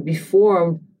squads could be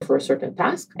formed for a certain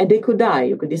task and they could die.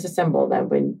 You could disassemble them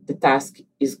when the task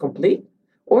is complete.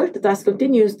 Or if the task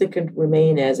continues, they could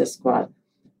remain as a squad.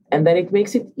 And then it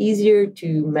makes it easier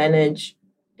to manage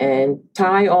and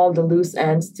tie all the loose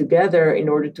ends together in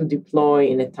order to deploy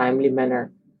in a timely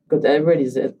manner. Because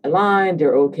everybody's aligned,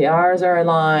 their OKRs are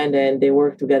aligned, and they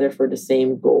work together for the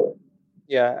same goal.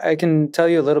 Yeah, I can tell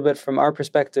you a little bit from our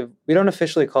perspective. We don't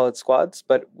officially call it squads,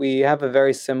 but we have a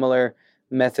very similar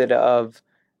method of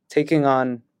taking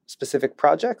on specific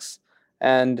projects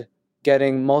and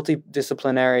getting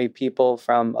multidisciplinary people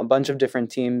from a bunch of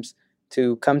different teams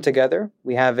to come together.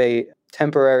 We have a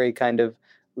temporary kind of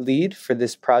lead for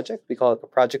this project. We call it a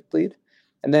project lead.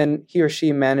 And then he or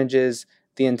she manages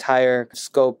the entire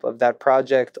scope of that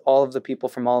project, all of the people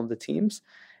from all of the teams.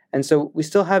 And so we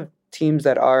still have teams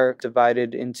that are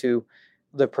divided into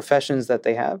the professions that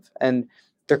they have. And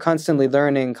they're constantly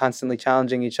learning, constantly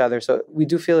challenging each other. So we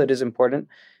do feel it is important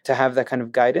to have that kind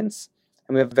of guidance.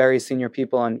 And we have very senior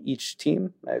people on each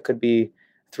team. It could be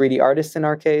 3D artists in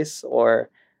our case, or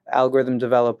algorithm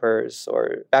developers,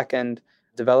 or backend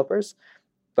developers.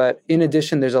 But in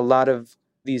addition, there's a lot of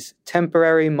these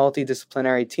temporary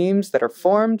multidisciplinary teams that are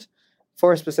formed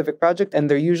for a specific project. And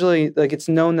they're usually, like, it's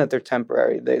known that they're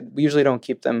temporary. We usually don't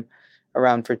keep them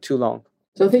around for too long.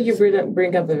 So I think you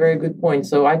bring up a very good point.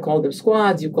 So I call them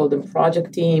squads, you call them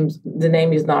project teams. The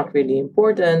name is not really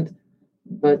important.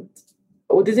 But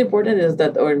what is important is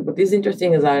that, or what is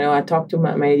interesting is I talk to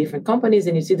many different companies,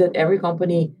 and you see that every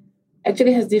company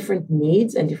actually has different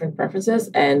needs and different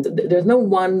preferences, and there's no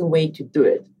one way to do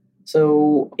it.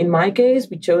 So in my case,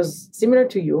 we chose, similar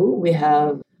to you, we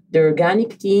have The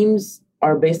organic teams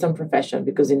are based on profession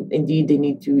because indeed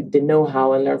they know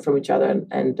how and learn from each other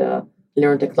and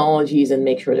learn technologies and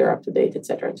make sure they're up to date, et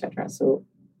cetera, et cetera. So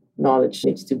knowledge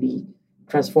needs to be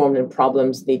transformed and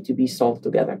problems need to be solved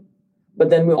together. But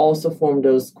then we also form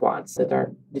those squads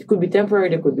it could be temporary,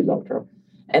 they could be long-term.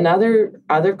 And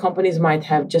other companies might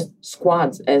have just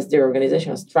squads as their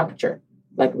organizational structure,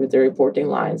 like with the reporting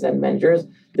lines and managers.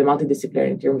 The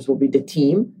multidisciplinary terms will be the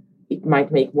team. It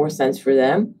might make more sense for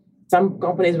them. Some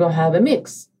companies will have a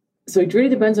mix. So it really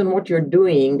depends on what you're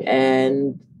doing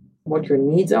and what your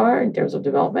needs are in terms of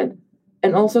development,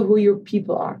 and also who your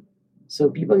people are. So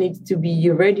people need to be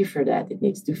ready for that. It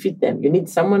needs to fit them. You need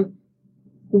someone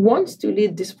who wants to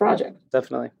lead this project.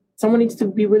 Definitely. Someone needs to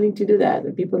be willing to do that.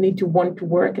 And people need to want to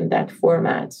work in that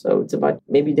format. So it's about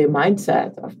maybe the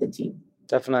mindset of the team.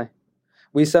 Definitely.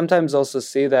 We sometimes also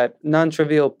see that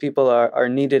non-trivial people are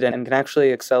needed and can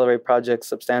actually accelerate projects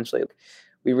substantially.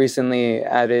 We recently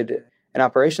added an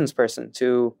operations person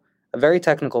to a very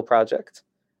technical project,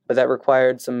 but that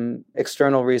required some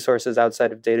external resources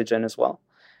outside of DataGen as well.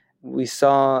 We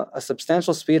saw a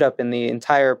substantial speed up in the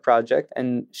entire project,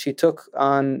 and she took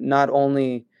on not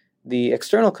only the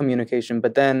external communication,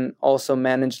 but then also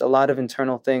managed a lot of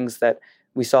internal things that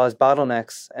we saw as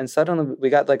bottlenecks. And suddenly we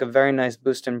got like a very nice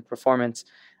boost in performance,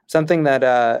 something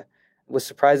that was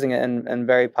surprising and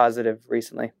very positive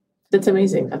recently. That's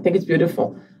amazing. I think it's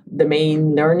beautiful. The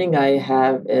main learning I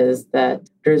have is that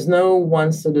there's no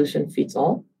one solution fits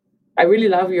all. I really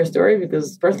love your story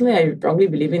because personally, I strongly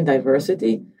believe in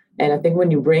diversity. And I think when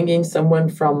you bring in someone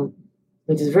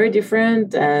which is very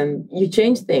different and you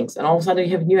change things and all of a sudden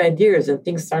you have new ideas and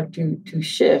things start to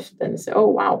shift and say, oh,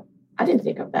 wow, I didn't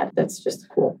think of that. That's just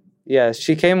cool. Yeah,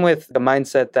 she came with a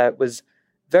mindset that was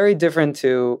very different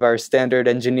to our standard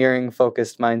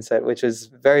engineering-focused mindset, which is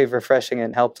very refreshing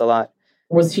and helped a lot.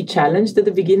 Was she challenged at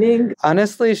the beginning?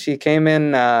 Honestly, she came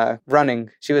in running.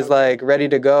 She was like ready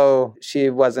to go. She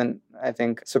wasn't, I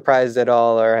think, surprised at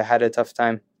all or had a tough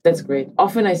time. That's great.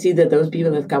 Often I see that those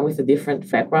people that come with a different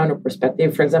background or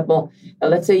perspective, for example,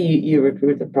 let's say you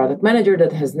recruit a product manager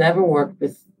that has never worked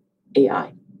with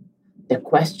AI. The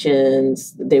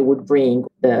questions they would bring,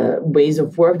 the ways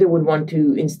of work they would want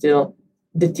to instill,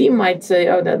 the team might say,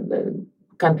 oh, that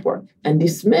can't work, and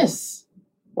dismiss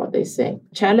what they say.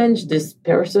 Challenge this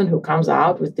person who comes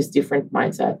out with this different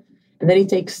mindset. And then it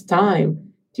takes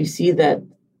time to see that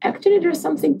actually there's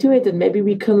something to it and maybe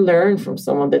we can learn from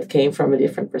someone that came from a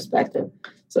different perspective.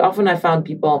 So often I found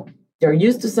people, they're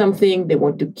used to something, they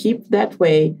want to keep that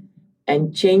way,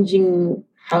 and changing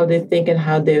how they think and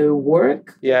how they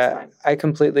work. Yeah, I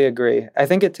completely agree. I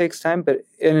think it takes time,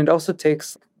 and it also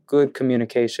takes good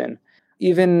communication.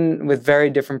 Even with very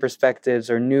different perspectives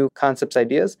or new concepts,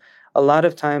 ideas, a lot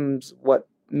of times what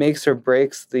makes or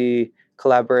breaks the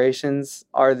collaborations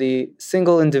are the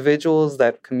single individuals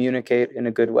that communicate in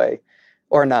a good way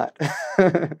or not.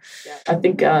 I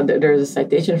think there's a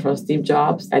citation from Steve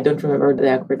Jobs. I don't remember the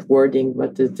accurate wording,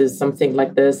 but there's something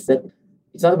like this, that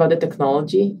it's not about the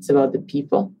technology, it's about the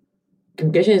people.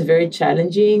 Communication is very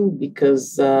challenging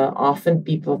because often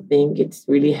people think it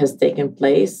really has taken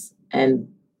place and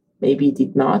maybe it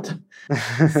did not.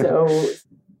 So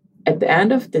at the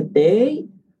end of the day,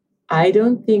 I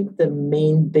don't think the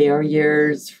main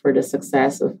barriers for the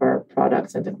success of our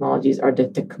products and technologies are the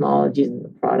technologies and the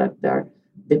product. They're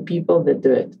the people that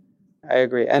do it. I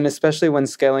agree. And especially when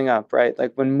scaling up, right?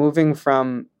 Like when moving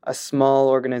from a small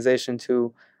organization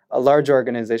to a large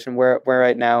organization, we're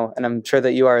right now, and I'm sure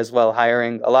that you are as well,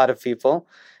 hiring a lot of people.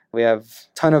 We have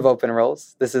a ton of open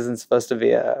roles. This isn't supposed to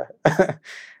be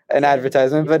an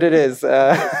advertisement, but it is.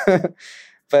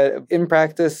 But in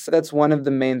practice, that's one of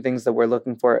the main things that we're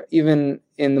looking for, even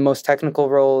in the most technical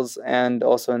roles and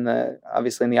also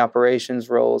obviously in the operations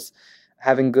roles.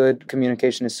 Having good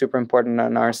communication is super important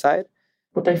on our side.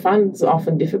 What I find is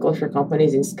often difficult for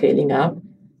companies in scaling up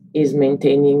is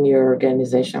maintaining your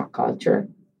organizational culture.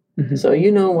 Mm-hmm. So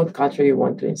you know what culture you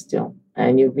want to instill,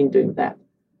 and you've been doing that.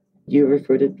 You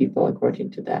recruited people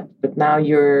according to that. But now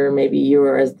you're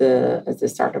as the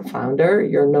startup founder,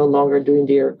 you're no longer doing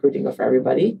the recruiting of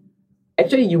everybody.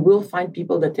 Actually, you will find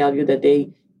people that tell you that they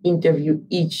interview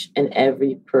each and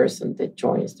every person that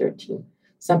joins their team.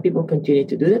 Some people continue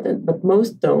to do that, but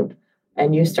most don't.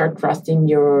 And you start trusting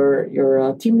your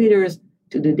team leaders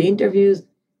to do the interviews.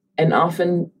 And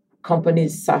often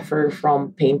companies suffer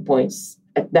from pain points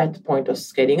at that point of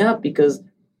scaling up because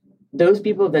those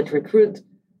people that recruit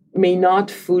may not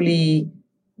fully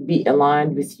be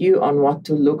aligned with you on what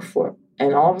to look for.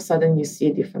 And all of a sudden you see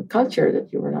a different culture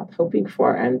that you were not hoping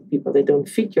for and people that don't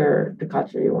fit the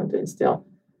culture you want to instill.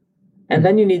 And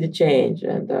then you need to change.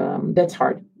 And that's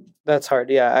hard. That's hard.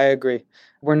 Yeah, I agree.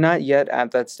 We're not yet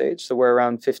at that stage. So we're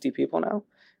around 50 people now.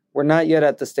 We're not yet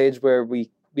at the stage where we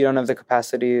don't have the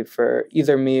capacity for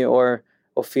either me or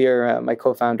Ophir, my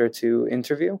co-founder, to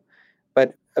interview.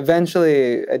 But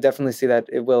eventually, I definitely see that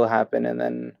it will happen. And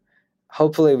then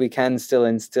hopefully we can still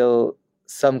instill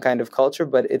some kind of culture,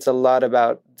 but it's a lot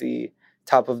about the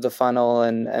top of the funnel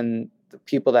and the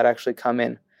people that actually come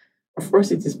in. Of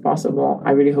course, it is possible.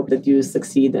 I really hope that you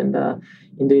succeed in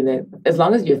doing that. As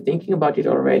long as you're thinking about it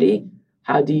already,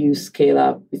 how do you scale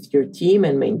up with your team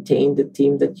and maintain the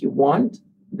team that you want?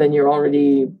 Then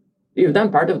you've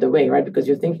done part of the way, right? Because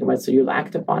you're thinking about it, so you'll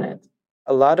act upon it.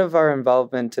 A lot of our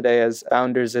involvement today as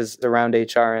founders is around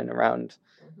HR and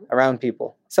around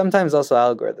people. Sometimes also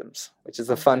algorithms, which is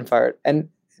the fun part. And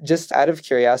just out of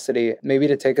curiosity, maybe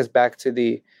to take us back to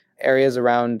the areas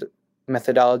around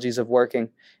methodologies of working,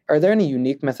 are there any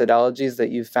unique methodologies that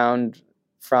you've found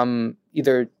from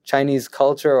either Chinese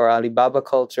culture or Alibaba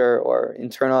culture or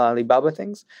internal Alibaba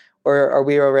things? Or are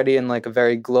we already in like a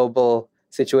very global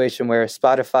situation where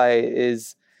Spotify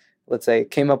is, let's say,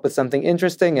 came up with something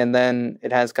interesting and then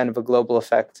it has kind of a global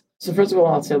effect? So first of all,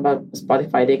 I'll say about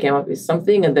Spotify, they came up with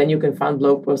something and then you can find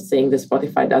blog posts saying that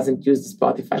Spotify doesn't use the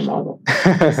Spotify model.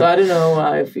 So I don't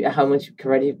know how much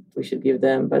credit we should give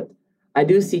them, but I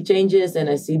do see changes and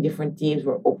I see different teams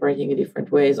were operating in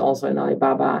different ways, also in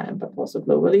Alibaba, but also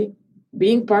globally.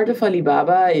 Being part of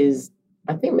Alibaba is,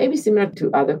 I think, maybe similar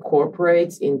to other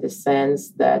corporates in the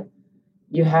sense that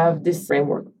you have this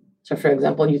framework. So, for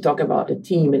example, you talk about a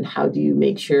team and how do you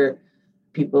make sure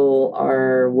people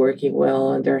are working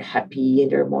well and they're happy and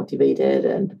they're motivated,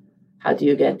 and how do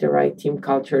you get the right team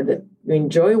culture that you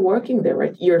enjoy working there,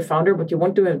 right? You're a founder, but you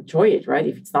want to enjoy it, right?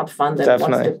 If it's not fun, then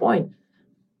Definitely. What's the point?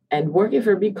 And working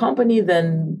for a big company,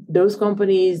 then those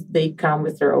companies, they come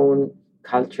with their own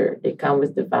culture. They come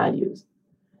with the values.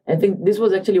 I think this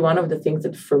was actually one of the things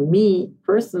that for me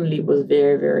personally was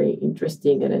very, very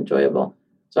interesting and enjoyable.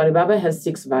 So Alibaba has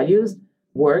 6 values.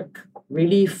 Work,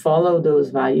 really follow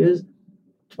those values.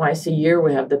 Twice a year,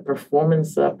 we have the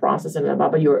performance process in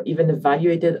Alibaba. You're even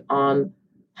evaluated on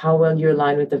how well you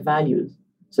align with the values.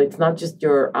 So it's not just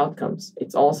your outcomes.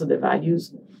 It's also the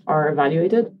values are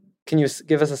evaluated. Can you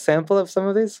give us a sample of some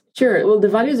of these? Sure. Well, the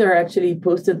values are actually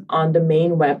posted on the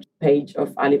main web page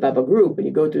of Alibaba Group. When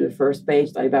you go to the first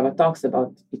page, Alibaba talks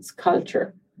about its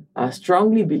culture.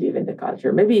 Strongly believe in the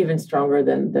culture, maybe even stronger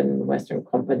than Western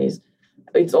companies.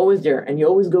 It's always there. And you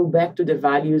always go back to the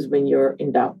values when you're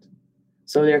in doubt.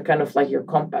 So they're kind of like your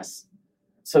compass.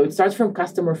 So it starts from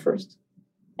customer first,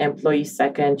 employee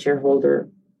second, shareholder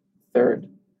third,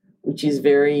 which is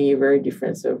very, very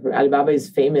different. So Alibaba is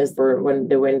famous for when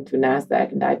they went to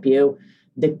NASDAQ and the IPO,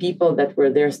 the people that were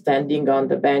there standing on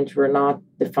the bench were not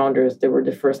the founders. They were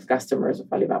the first customers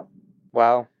of Alibaba.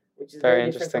 Wow. Which is very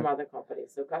different from other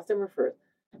companies. So customer first.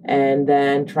 And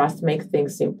then trust makes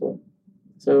things simple.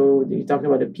 So you're talking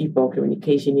about the people,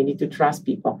 communication, you need to trust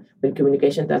people. When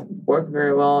communication doesn't work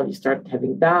very well, you start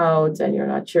having doubts and you're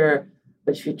not sure.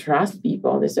 But if you trust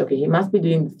people, they say, okay, he must be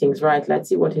doing things right. Let's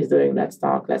see what he's doing. Let's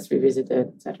talk. Let's revisit it,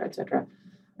 et cetera, et cetera.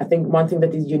 I think one thing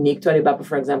that is unique to Alibaba,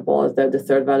 for example, is that the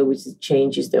third value, which is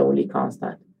change, is the only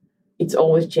constant. It's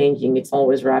always changing. It's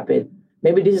always rapid.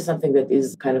 Maybe this is something that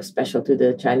is kind of special to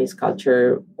the Chinese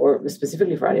culture, or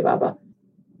specifically for Alibaba.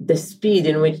 The speed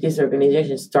in which this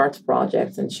organization starts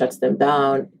projects and shuts them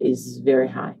down is very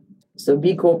high. So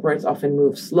big corporates often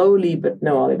move slowly, but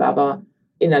no,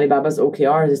 in Alibaba's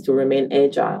OKRs is to remain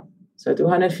agile. So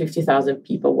 250,000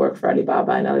 people work for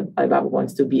Alibaba, and Alibaba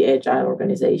wants to be an agile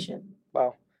organization.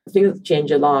 Wow. Things change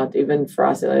a lot. Even for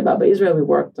us in Alibaba Israel, we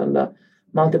worked on the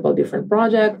multiple different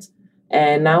projects.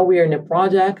 And now we are in a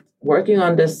project working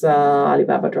on this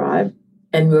Alibaba Drive,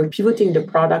 and we're pivoting the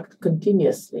product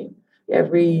continuously.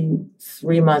 Every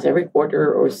 3 months, every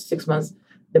quarter or 6 months,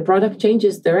 the product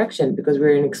changes direction because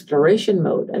we're in exploration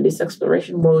mode, and this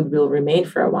exploration mode will remain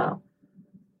for a while.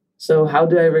 So how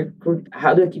do I recruit?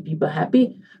 How do I keep people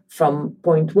happy? From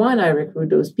point one, I recruit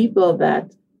those people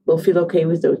that will feel okay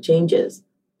with those changes,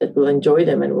 that will enjoy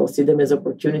them and will see them as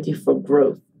opportunity for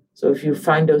growth. So if you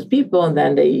find those people and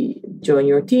then they join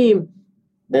your team,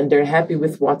 then they're happy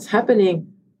with what's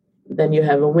happening, then you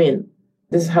have a win.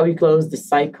 This is how you close the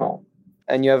cycle.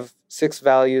 And you have 6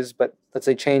 values, but let's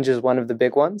say change is one of the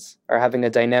big ones, or having a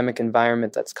dynamic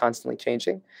environment that's constantly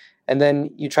changing. And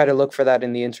then you try to look for that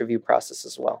in the interview process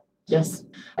as well. Yes.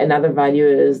 Another value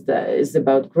is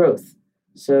about growth.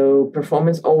 So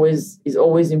performance is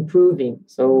always improving.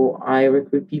 So I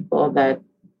recruit people that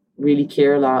really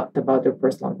care a lot about their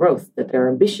personal growth, that they're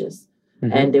ambitious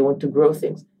and they want to grow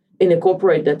things. In a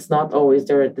corporate, that's not always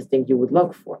the thing you would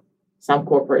look for. Some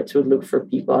corporates would look for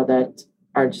people that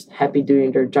are just happy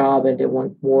doing their job and they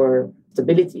want more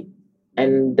stability.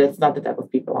 And that's not the type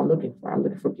of people I'm looking for. I'm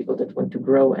looking for people that want to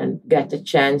grow and get a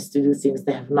chance to do things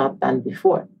they have not done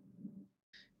before.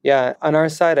 Yeah, on our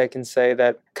side, I can say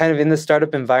that kind of in the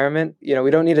startup environment, we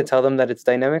don't need to tell them that it's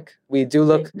dynamic. We do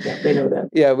look, Yeah, they know that.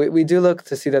 Yeah, we do look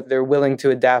to see that they're willing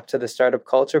to adapt to the startup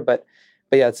culture, but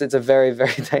yeah, it's a very,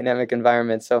 very dynamic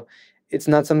environment. So it's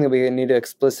not something we need to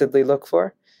explicitly look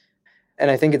for.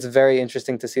 And I think it's very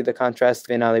interesting to see the contrast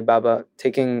in Alibaba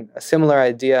taking a similar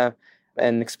idea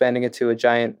and expanding it to a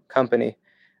giant company.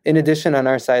 In addition, on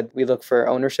our side, we look for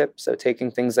ownership, so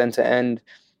taking things end to end.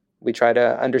 We try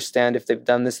to understand if they've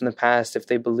done this in the past, if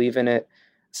they believe in it,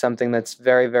 something that's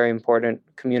very, very important.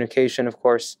 Communication, of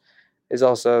course, is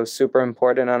also super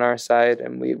important on our side,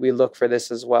 and we look for this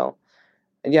as well.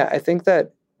 And yeah, I think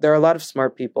that there are a lot of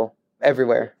smart people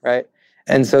everywhere, right?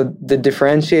 And so the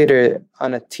differentiator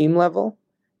on a team level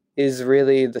is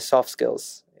really the soft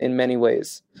skills in many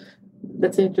ways.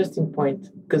 That's an interesting point,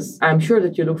 because I'm sure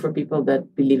that you look for people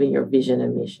that believe in your vision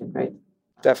and mission, right?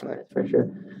 Definitely. For sure.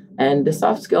 And the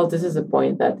soft skills, this is a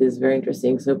point that is very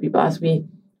interesting. So people ask me,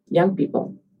 young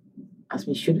people ask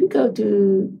me, should we go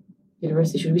to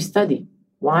university? Should we study?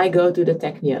 Why go to the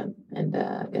Technion and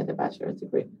get a bachelor's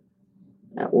degree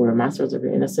or a master's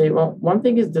degree? And I say, well, one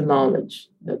thing is the knowledge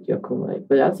that you accumulate,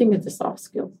 but the other thing is the soft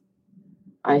skills.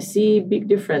 I see big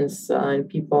difference in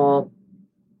people's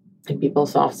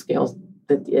soft skills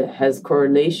that it has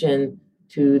correlation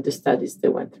to the studies they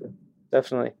went through.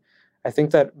 Definitely. I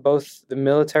think that both the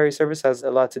military service has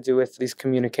a lot to do with these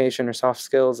communication or soft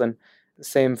skills, and the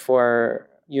same for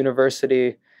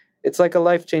university. It's like a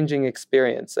life-changing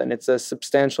experience, and it's a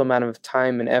substantial amount of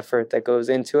time and effort that goes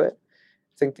into it.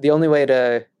 I think the only way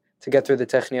to get through the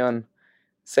Technion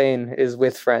sane is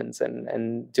with friends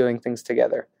and doing things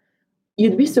together.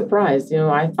 You'd be surprised.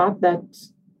 I thought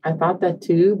that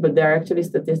too, but there are actually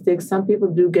statistics. Some people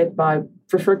do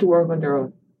prefer to work on their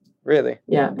own. Really?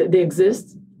 Yeah, they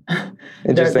exist.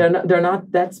 They're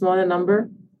not that small a number.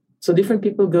 So different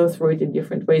people go through it in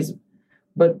different ways.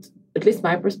 But at least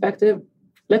my perspective,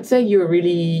 let's say you're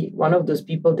really one of those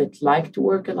people that like to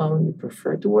work alone, you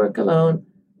prefer to work alone,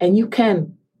 and you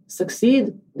can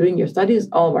succeed doing your studies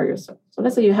all by yourself. So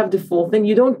let's say you have the full thing.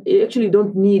 You actually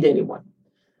don't need anyone.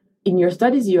 In your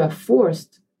studies, you are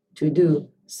forced to do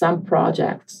some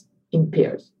projects in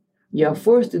pairs. You are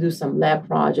forced to do some lab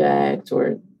projects,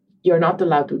 or you're not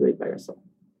allowed to do it by yourself.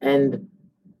 And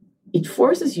it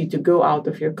forces you to go out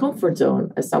of your comfort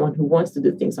zone as someone who wants to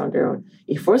do things on their own.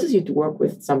 It forces you to work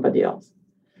with somebody else.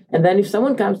 And then if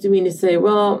someone comes to me and they say,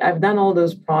 well, I've done all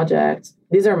those projects.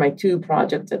 These are my 2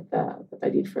 projects that I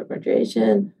did for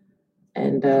graduation.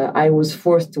 And I was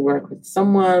forced to work with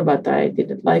someone, but I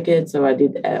didn't like it. So I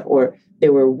did, or they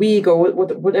were weak, or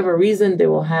whatever reason they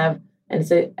will have. And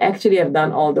say, actually, I've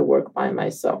done all the work by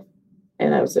myself.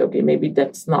 And I would say, okay, maybe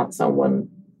that's not someone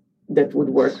that would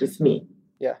work with me.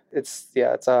 Yeah, it's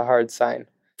a hard sign.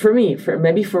 For me,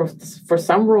 for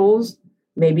some roles,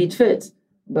 maybe it fits.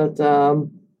 But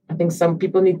I think some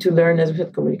people need to learn, as we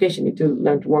said, communication, need to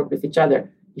learn to work with each other.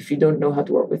 If you don't know how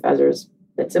to work with others,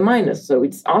 that's a minus. So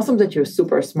it's awesome that you're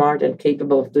super smart and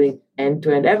capable of doing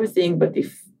end-to-end everything. But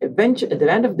if eventually, at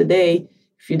the end of the day,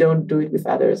 if you don't do it with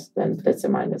others, then that's a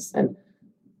minus. And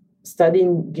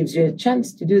studying gives you a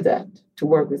chance to do that, to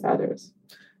work with others.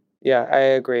 Yeah, I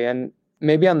agree. And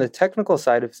maybe on the technical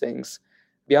side of things,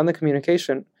 beyond the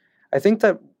communication, I think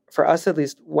that for us, at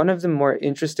least, one of the more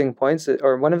interesting points,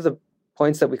 or one of the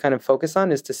points that we kind of focus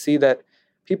on, is to see that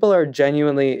people are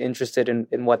genuinely interested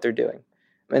in what they're doing.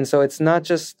 And so it's not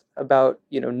just about,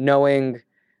 knowing,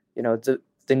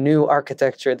 the new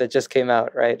architecture that just came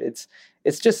out, right?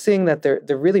 It's just seeing that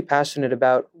they're really passionate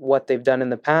about what they've done in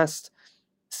the past,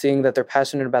 seeing that they're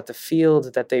passionate about the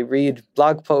field, that they read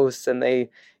blog posts, and they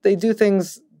do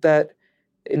things that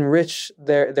enrich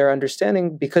their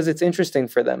understanding because it's interesting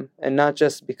for them and not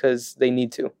just because they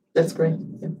need to. That's great.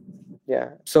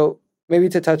 Yeah. So maybe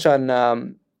to touch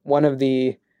on one of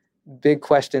the big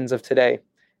questions of today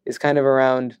is kind of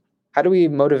around, how do we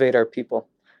motivate our people?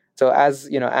 So as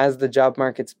the job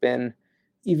market's been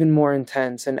even more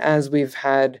intense, and as we've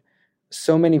had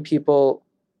so many people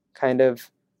kind of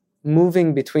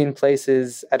moving between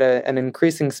places at an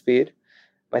increasing speed,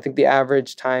 I think the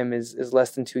average time is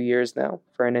less than 2 years now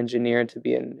for an engineer to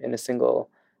be in a single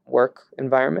work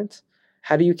environment.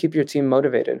 How do you keep your team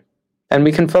motivated? And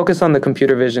we can focus on the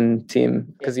computer vision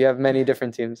team because you have many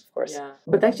different teams, of course. Yeah,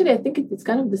 but actually I think it's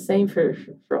kind of the same for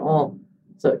all.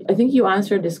 So I think you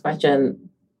answered this question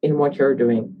in what you're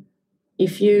doing.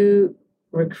 If you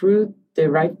recruit the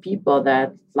right people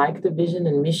that like the vision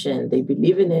and mission, they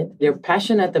believe in it, they're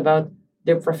passionate about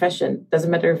their profession.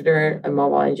 Doesn't matter if they're a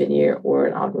mobile engineer or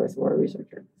an algorithm or a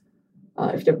researcher.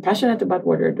 If they're passionate about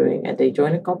what they're doing and they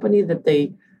join a company that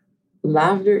they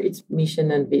love its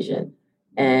mission and vision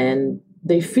and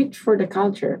they fit for the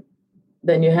culture,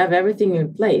 then you have everything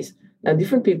in place. Now,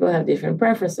 different people have different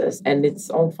preferences, and it's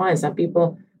all fine. Some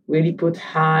people really put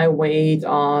high weight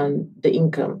on the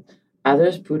income.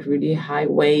 Others put really high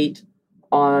weight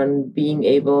on being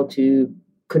able to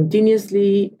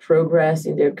continuously progress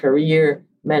in their career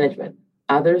management.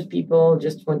 Others people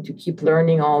just want to keep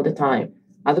learning all the time.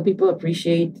 Other people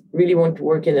really want to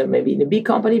work maybe in a big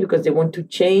company because they want to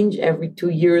change every 2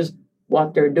 years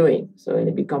what they're doing. So in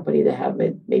a big company, they have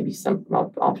maybe some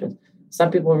options.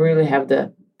 Some people really have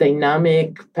the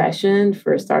dynamic passion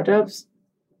for startups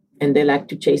and they like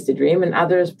to chase the dream, and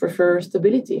others prefer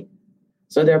stability.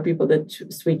 So there are people that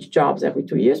switch jobs every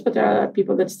 2 years, but there are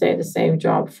people that stay at the same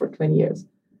job for 20 years.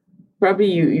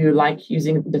 Probably you like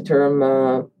using the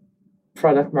term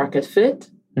product market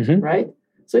fit, right?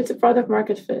 So it's a product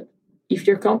market fit. If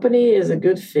your company is a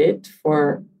good fit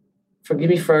forgive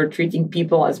me for treating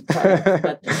people as products,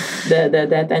 but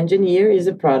that engineer is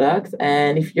a product,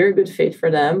 and if you're a good fit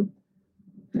for them,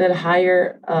 then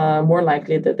more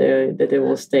likely that they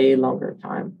will stay longer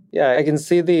time. Yeah, I can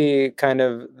see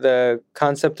the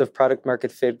concept of product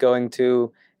market fit going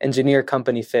to engineer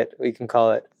company fit, we can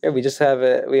call it. Yeah,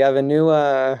 we have a new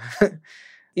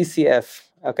ECF.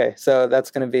 Okay, so that's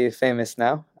going to be famous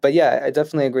now. But yeah, I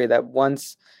definitely agree that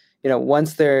once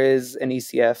there is an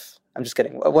ECF, I'm just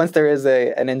kidding. Once there is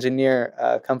an engineer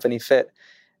company fit,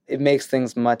 it makes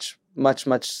things much, much,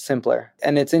 much simpler.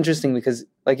 And it's interesting because,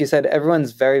 like you said,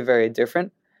 everyone's very, very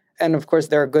different. And of course,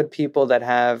 there are good people that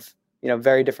have,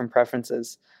 very different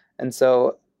preferences. And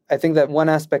so I think that one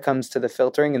aspect comes to the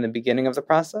filtering in the beginning of the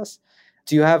process.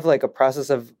 Do you have like a process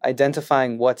of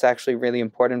identifying what's actually really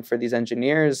important for these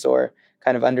engineers, or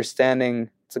kind of understanding?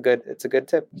 It's a good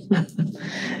tip.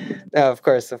 Of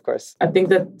course. I think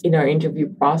that in our interview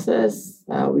process,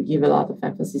 we give a lot of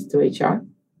emphasis to HR.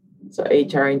 So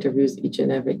HR interviews each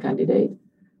and every candidate.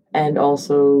 And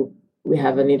also we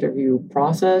have an interview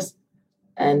process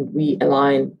and we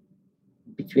align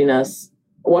between us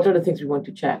what are the things we want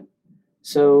to check.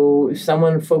 So if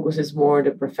someone focuses more on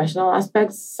the professional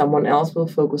aspects, someone else will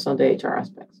focus on the HR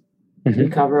aspects. We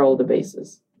cover all the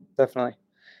bases. Definitely.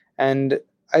 And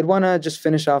I'd want to just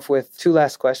finish off with two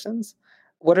last questions.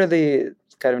 What are the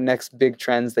kind of next big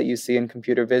trends that you see in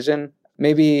computer vision,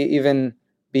 maybe even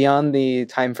beyond the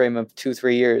time frame of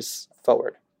 2-3 years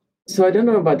forward? So I don't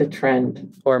know about the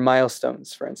trend. Or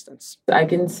milestones, for instance. I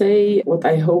can say what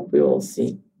I hope we will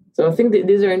see. So I think that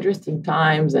these are interesting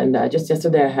times. And just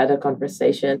yesterday, I had a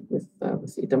conversation with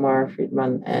Itamar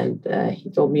Friedman, and he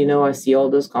told me, I see all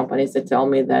those companies that tell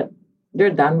me that they're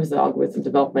done with the algorithm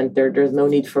development. There's no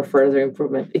need for further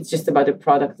improvement. It's just about the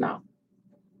product now.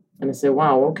 And I said,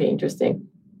 wow, okay, interesting.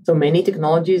 So many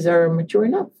technologies are mature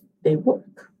enough. They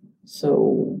work. So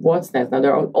what's next? Now,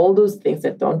 there are all those things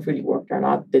that don't really work.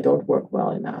 They don't work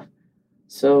well enough.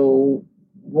 So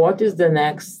what is the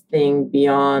next thing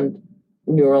beyond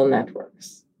neural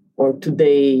networks or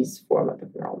today's format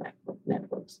of neural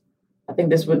networks? I think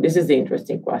this is the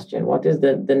interesting question. What is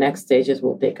the next stages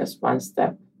will take us one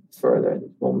step further?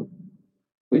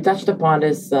 We touched upon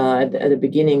this at the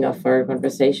beginning of our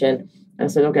conversation. I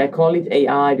said, okay, I call it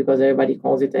AI because everybody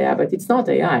calls it AI, but it's not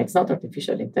AI. It's not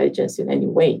artificial intelligence in any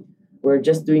way. We're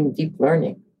just doing deep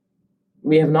learning.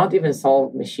 We have not even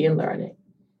solved machine learning.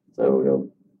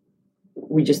 So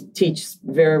we just teach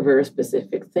very, very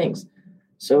specific things.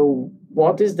 So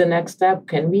what is the next step?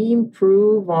 Can we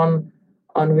improve on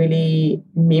really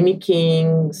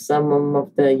mimicking some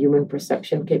of the human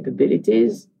perception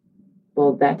capabilities?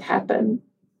 Will that happen?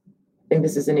 I think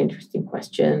this is an interesting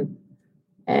question.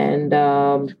 And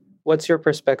what's your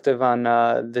perspective on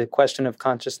the question of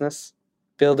consciousness,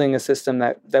 building a system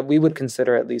that we would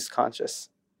consider at least conscious?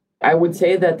 I would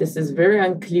say that this is very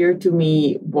unclear to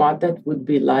me what that would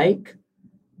be like,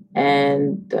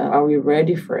 and are we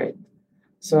ready for it?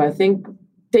 So I think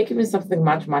take even something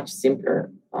much, much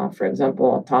simpler. For example,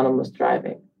 autonomous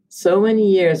driving. So many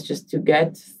years just to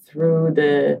get through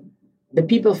the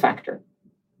people factor,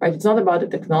 right? It's not about the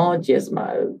technology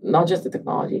not just the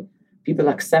technology. People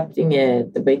accepting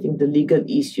it, debating the legal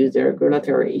issues, the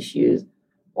regulatory issues,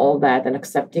 all that, and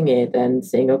accepting it and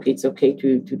saying, okay, it's okay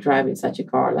to drive in such a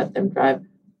car, let them drive.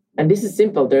 And this is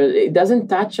simple. It doesn't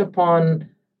touch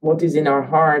upon what is in our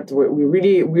heart. We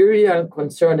really are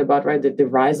concerned about, right, the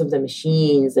rise of the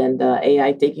machines and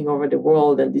AI taking over the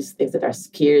world and these things that are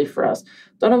scary for us.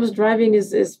 Autonomous driving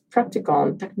is practical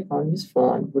and technical and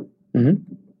useful and would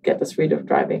get us rid of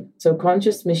driving. So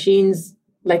conscious machines,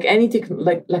 like any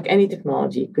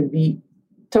technology, could be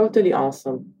totally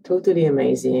awesome, totally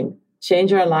amazing,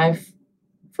 change our life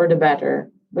for the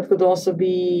better, but could also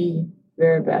be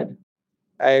very bad.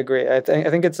 I agree. I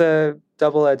think it's a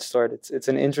double-edged sword. It's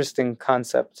an interesting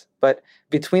concept. But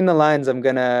between the lines, I'm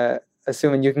going to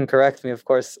assume, and you can correct me, of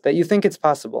course, that you think it's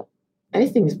possible.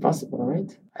 Anything is possible,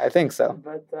 right? I think so.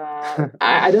 But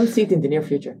I don't see it in the near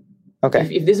future. Okay.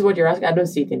 If this is what you're asking, I don't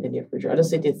see it in the near future. I don't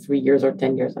see it in 3 years or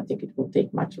 10 years. I think it will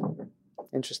take much longer.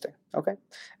 Interesting. Okay.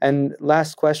 And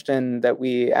last question that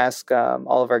we ask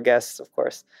all of our guests, of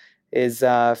course, is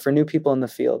for new people in the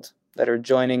field that are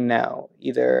joining now,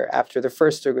 either after their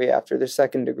first degree, after their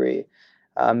second degree,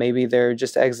 maybe they're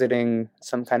just exiting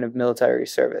some kind of military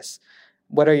service.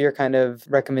 What are your kind of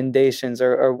recommendations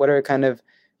or what are kind of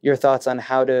your thoughts on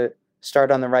how to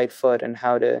start on the right foot and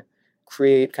how to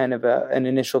create kind of an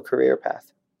initial career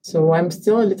path? So I'm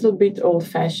still a little bit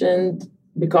old-fashioned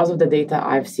because of the data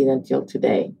I've seen until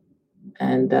today.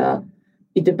 And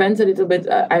it depends a little bit.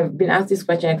 I've been asked this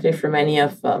question actually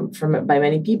by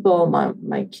many people,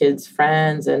 my kids,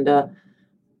 friends, and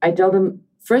I tell them,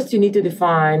 first you need to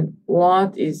define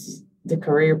what is the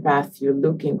career path you're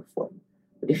looking for.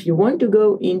 But if you want to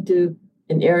go into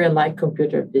an area like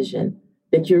computer vision,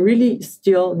 that you really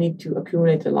still need to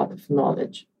accumulate a lot of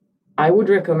knowledge, I would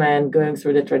recommend going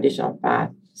through the traditional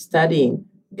path, studying,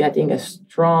 getting a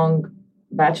strong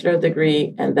bachelor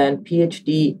degree, and then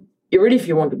PhD. Really, if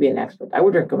you want to be an expert, I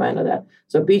would recommend that.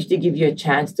 So PhD gives you a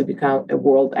chance to become a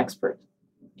world expert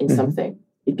in something.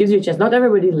 It gives you a chance. Not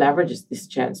everybody leverages this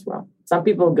chance well. Some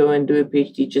people go and do a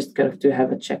PhD just kind of to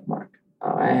have a check mark.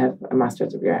 I have a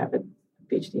master's degree, I have a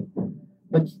PhD.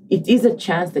 But it is a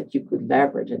chance that you could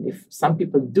leverage. And if some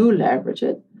people do leverage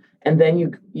it, and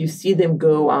then you see them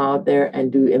go out there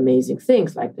and do amazing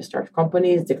things, like they start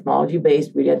companies,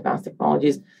 technology-based, really advanced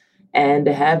technologies, and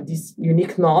they have this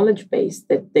unique knowledge base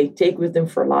that they take with them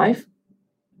for life.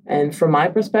 And from my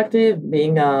perspective,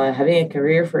 having a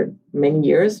career for many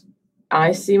years,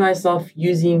 I see myself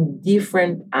using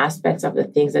different aspects of the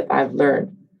things that I've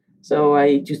learned. So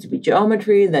it used to be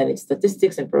geometry, then it's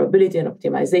statistics and probability and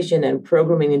optimization and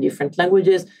programming in different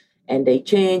languages. And they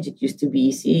change. It used to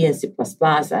be C and C++.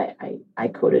 I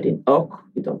coded in awk.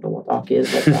 You don't know what awk is,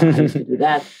 but I used to do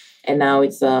that. And now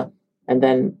it's and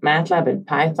then MATLAB and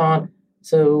Python.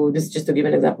 So this is just to give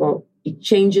an example. It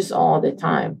changes all the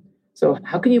time. So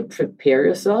how can you prepare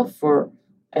yourself for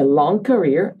a long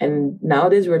career? And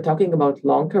nowadays we're talking about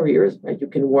long careers, right? You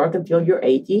can work until you're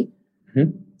 80.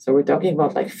 So we're talking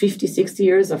about like 50, 60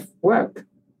 years of work.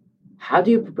 How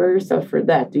do you prepare yourself for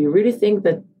that? Do you really think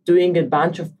that doing a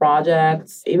bunch of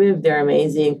projects, even if they're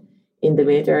amazing in the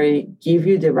military, give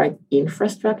you the right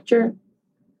infrastructure?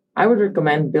 I would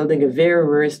recommend building a very,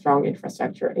 very strong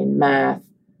infrastructure in math,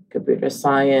 computer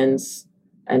science,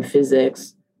 and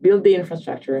physics. Build the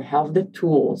infrastructure, have the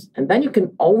tools, and then you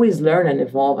can always learn and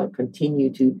evolve and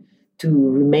continue to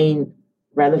remain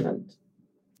relevant.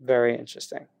 Very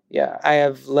interesting. Yeah, I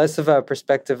have less of a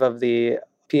perspective of the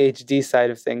PhD side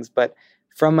of things, but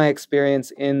from my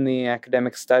experience in the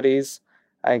academic studies,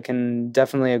 I can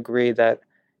definitely agree that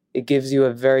it gives you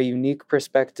a very unique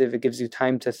perspective. It gives you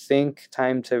time to think,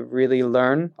 time to really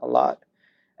learn a lot.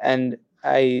 And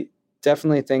I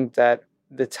definitely think that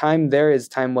the time there is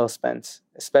time well spent,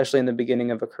 especially in the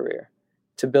beginning of a career,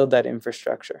 to build that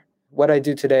infrastructure. What I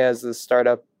do today as a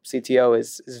startup CTO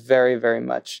is very, very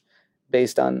much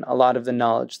based on a lot of the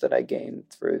knowledge that I gained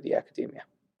through the academia.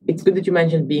 It's good that you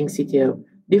mentioned being CTO.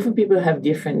 Different people have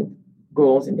different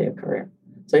goals in their career.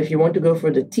 So if you want to go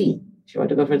for the T, if you want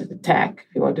to go for the tech,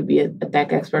 if you want to be a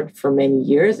tech expert for many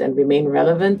years and remain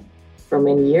relevant for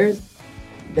many years,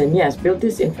 then yes, build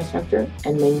this infrastructure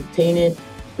and maintain it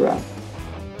throughout.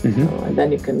 So, and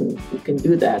then you can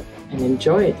do that and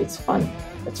enjoy it. It's fun.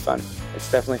 It's fun.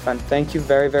 It's definitely fun. Thank you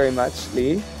very, very much,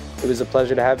 Lihi. It was a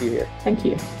pleasure to have you here. Thank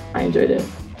you. I enjoyed it.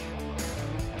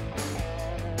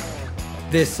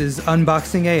 This is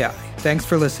Unboxing AI. Thanks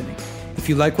for listening. If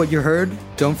you like what you heard,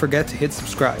 don't forget to hit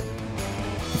subscribe.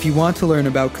 If you want to learn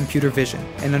about computer vision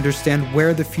and understand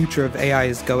where the future of AI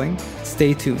is going,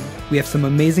 stay tuned. We have some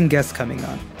amazing guests coming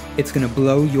on. It's going to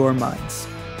blow your minds.